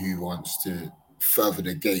man who wants to further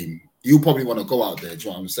the game. He'll probably want to go out there. Do you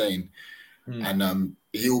know what I'm saying? And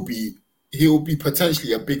he'll be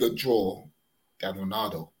potentially a bigger draw than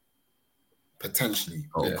Ronaldo, potentially,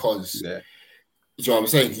 because you know what I'm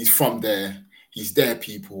saying. He's from there. He's their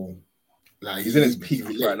people. Like he's in his peak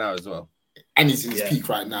right now as well, and he's in his peak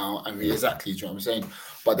right now. I mean, exactly. Do you know what I'm saying?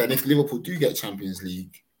 But then if Liverpool do get Champions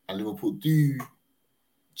League and Liverpool do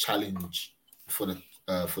challenge for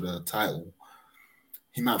the title,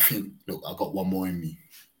 he might think, look, I got one more in me.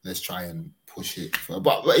 Let's try and push it.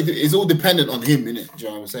 But it's all dependent on him, innit? Do you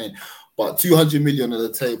know what I'm saying? But 200 million on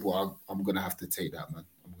the table, I'm going to have to take that, man.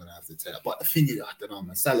 I'm going to have to take that. But the thing is, I don't know,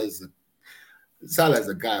 man. Salah's a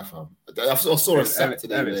guy, fam. I saw a sack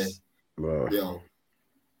today. Yo.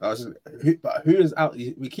 Who is out?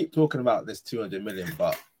 We keep talking about this 200 million,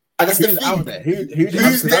 but that's who's the out there?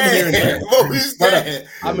 Who's there? Who's there?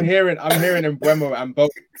 I'm hearing Mbeumo and Bo.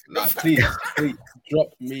 Like, please drop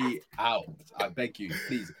me out. I beg you,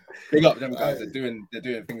 please. Big up them guys. They're doing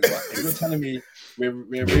things right. If you're telling me we're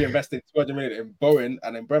reinvesting 200 million in Bowen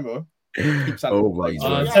and in Mbeumo, I'm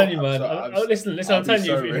telling you, man. Listen. I'm telling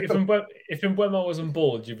you, if Mbeumo was on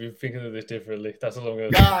board, you'd be thinking of this differently. That's a long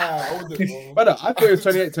ago. But I thought it was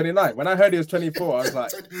 28, 29. When I heard he was 24, I was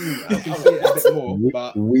like, I can see it a bit more.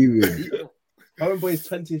 But Bowen Boy is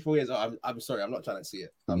 24 years old. I'm sorry, I'm not trying to see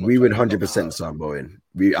it. We would 100% sign Bowen.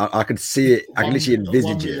 I could see it. I can literally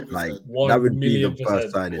envisage it. Like that would be the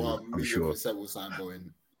first signing. I'm sure. 1,000,000% will sign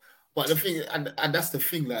Bowen. But the thing, and that's the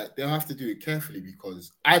thing, like they'll have to do it carefully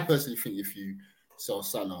because I personally think if you sell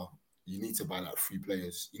Salah, you need to buy like 3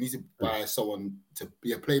 players. You need to buy someone to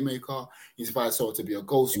be a playmaker. You need to buy someone to be a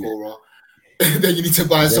goal scorer. Then you need to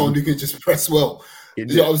buy someone who can just press well. You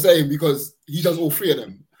know what I'm saying? Because he does all 3 of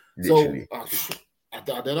them. Literally. So I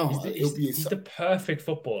don't know. He's the perfect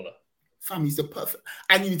footballer. Fam, he's the perfect.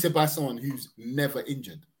 And you need to buy someone who's never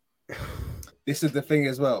injured. This is the thing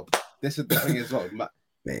as well.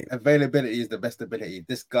 Availability is the best ability.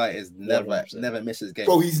 This guy is never misses games.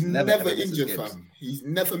 Bro, he's never injured, fam. He's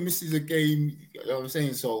never misses a game. You know what I'm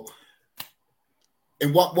saying? So,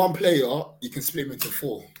 in one player, you can split him into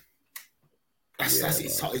 4. It's a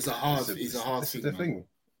hard thing. It's a hard.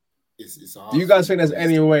 Do you guys think there's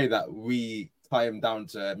any way that we tie him down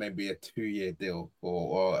to maybe a 2-year deal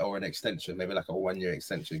or an extension, maybe like a 1-year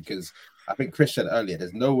extension? Because I think Chris said earlier,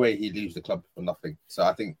 there's no way he leaves the club for nothing. So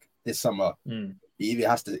I think this summer. He either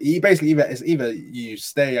has to. It's either you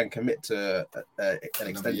stay and commit to an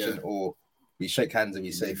extension, or we shake hands and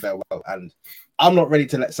we say farewell. And I'm not ready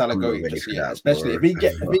to let Salah go just yet, especially if he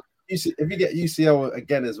get UCL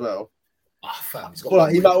again as well. Fam,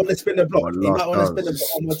 he might want to spin the block.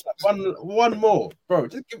 One more, bro.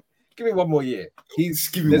 Just give me 1 more year.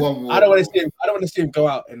 Give me 1 more. I don't want to see him go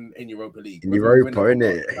out in Europa League. In Europa,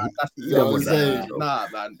 innit? Nah,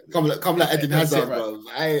 man. Come like Eden Hazard, bro.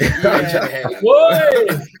 I ain't trying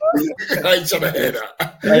to hear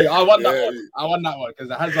that. Hey, I won that one because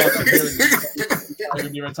the Hazard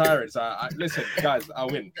when you're retiring. So listen, guys, I'll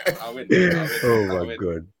win. Oh my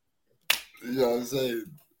god. You know what I'm saying?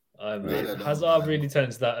 Hazard really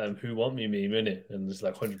turns that "who want me" meme, innit? And it's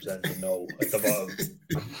like 100% no at the bottom.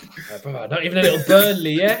 Bro, not even a little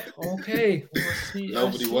Burnley, yeah? Okay.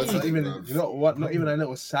 Nobody wants not even. You know what? Not even a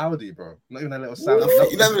little Saudi, bro. Not even a little Saudi.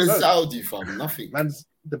 Not even a Saudi, fam. Nothing. Man's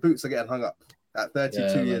the boots are getting hung up at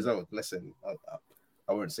 32 years old. Listen,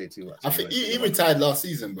 I won't say too much. I think he retired last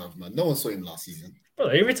season, bro, man. No one saw him last season. Bro,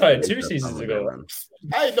 he retired 2 seasons ago.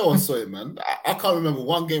 No one saw him, man. I can't remember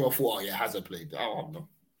one game I thought, Hazard played. I don't know.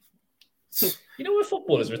 You know when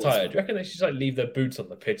footballers retire, do you reckon they should just like leave their boots on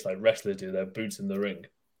the pitch like wrestlers do their boots in the ring?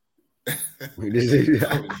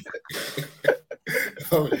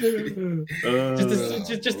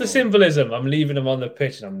 just the symbolism. I'm leaving them on the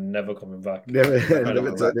pitch and I'm never coming back. Never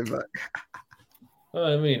turning back.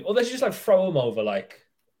 I mean, or they should just like throw them over like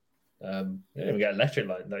you don't even get electric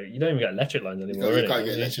lines. Like, you don't even get electric lines anymore. You can't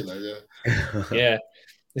get electric lines, yeah.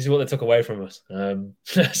 This is what they took away from us.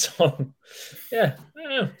 So, yeah,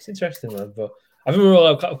 it's interesting, man. But I think we're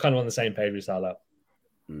all kind of on the same page with Salah.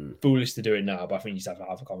 Foolish to do it now, but I think you just have to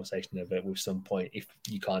have a conversation of it with some point if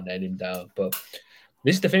you can't nail him down. But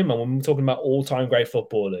this is the thing, man. When we're talking about all-time great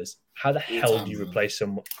footballers, how the hell do you replace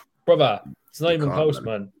someone? Brother, it's not even close,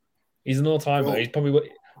 man. He's an all-timer. He's probably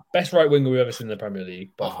best right winger we've ever seen in the Premier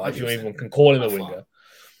League. But if you even can call him a winger.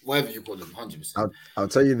 Whatever you call him, 100%. I'll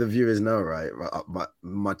tell you the viewers now, right?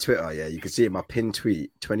 My Twitter, yeah, you can see it. My pinned tweet,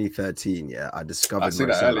 2013. Yeah, I discovered myself.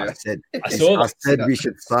 I said we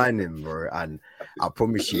should sign him, bro. And I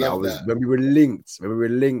promise you, when we were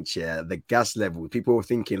linked, yeah, the gas level. People were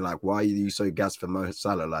thinking like, why are you so gassed for Mo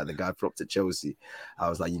Salah? Like the guy flopped at Chelsea. I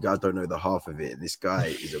was like, you guys don't know the half of it. This guy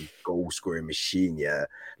is a goal scoring machine. Yeah,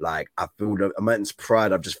 like I feel the immense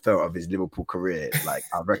pride I've just felt of his Liverpool career. Like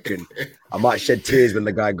I reckon I might shed tears when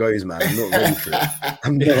the guy goes, man. I'm not ready for it.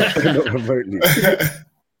 I'm not remotely.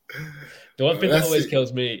 The one thing that always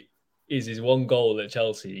kills me is his one goal at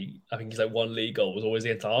Chelsea. I think he's like 1 league goal was always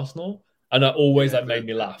against Arsenal, and that always made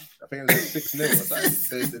me laugh. I think it was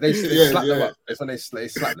 6-0. They slapped them up. It's when they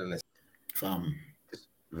slapped them.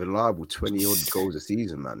 Reliable 20-odd goals a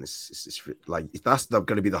season, man. It's like that's going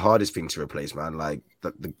to be the hardest thing to replace, man. Like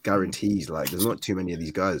the guarantees. Like there's not too many of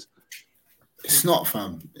these guys. It's not,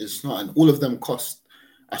 fam. It's not, and all of them cost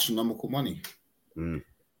astronomical money.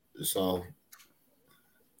 So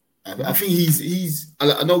I think he's.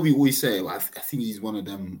 I know we always say, I think he's one of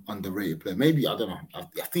them underrated players. Maybe I don't know. I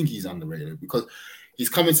think he's underrated because he's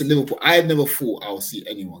coming to Liverpool. I had never thought I would see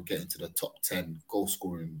anyone get into the top 10 goal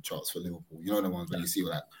scoring charts for Liverpool. You know the ones when you see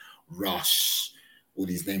like Rush, all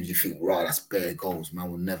these names. You think, right, that's bare goals. Man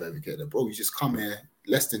will never ever get there, bro. You just come here,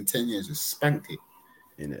 less than 10 years, just spanked it.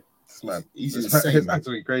 In it. He's insane. It's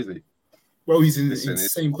absolutely crazy. Bro, he's an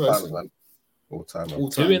insane person. All time.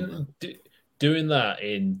 Doing that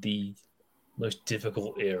in the most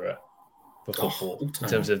difficult era for football in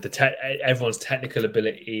terms of everyone's technical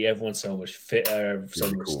ability, everyone's so much fitter, so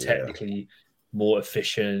much technically more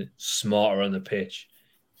efficient, smarter on the pitch.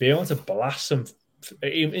 Being able to blast them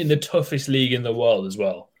in the toughest league in the world as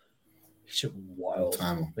well. It's just wild.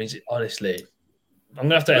 Honestly, I'm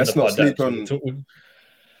gonna have to end the pod there.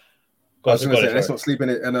 Let's not sleep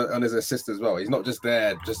on his assist as well. He's not just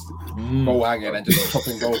there, just goal hanging and just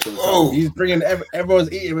chopping goals to himself. He's bringing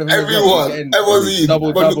everyone's eating with him. Everyone's eating.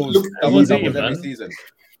 Doubles every season.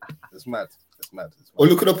 It's mad. Or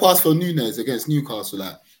look at the pass for Nunes against Newcastle.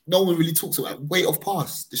 Like, no one really talks about weight of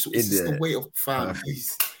pass. It's just the weight of fam.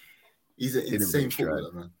 He's an insane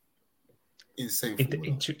footballer, man. Insane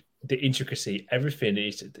footballer. The intricacy, everything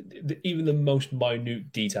is even the most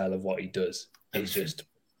minute detail of what he does is just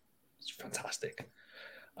fantastic.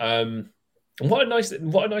 And what a nice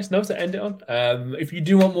note to end it on. If you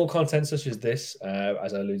do want more content such as this,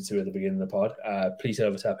 as I alluded to at the beginning of the pod, please head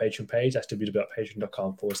over to our Patreon page. That's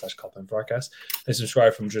www.patreon.com/CopandFracas, and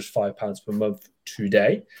subscribe from just £5 per month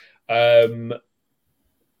today.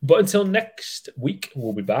 But until next week,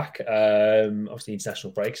 we'll be back. Obviously,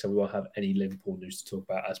 international break, so we won't have any Liverpool news to talk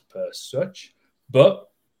about as per such. But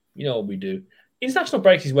you know what we do. International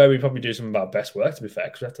break is where we probably do some of our best work, to be fair,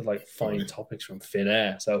 because we have to find topics from thin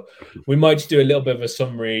air. So we might just do a little bit of a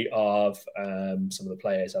summary of some of the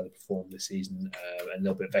players, how they performed this season, and a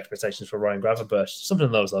little bit of expectations for Ryan Gravenberch, something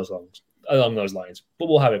along those lines. But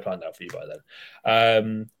we'll have it planned out for you by then.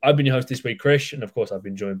 I've been your host this week, Krish, and of course I've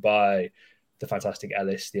been joined by the fantastic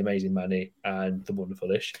Ellis, the amazing Manny, and the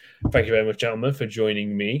wonderful Ish. Thank you very much, gentlemen, for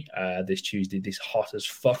joining me this Tuesday, this hot as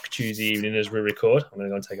fuck Tuesday evening as we record. I'm going to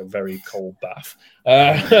go and take a very cold bath.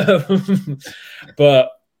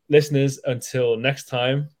 But listeners, until next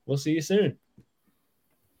time, we'll see you soon.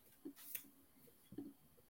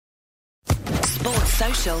 Sports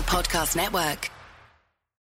Social Podcast Network.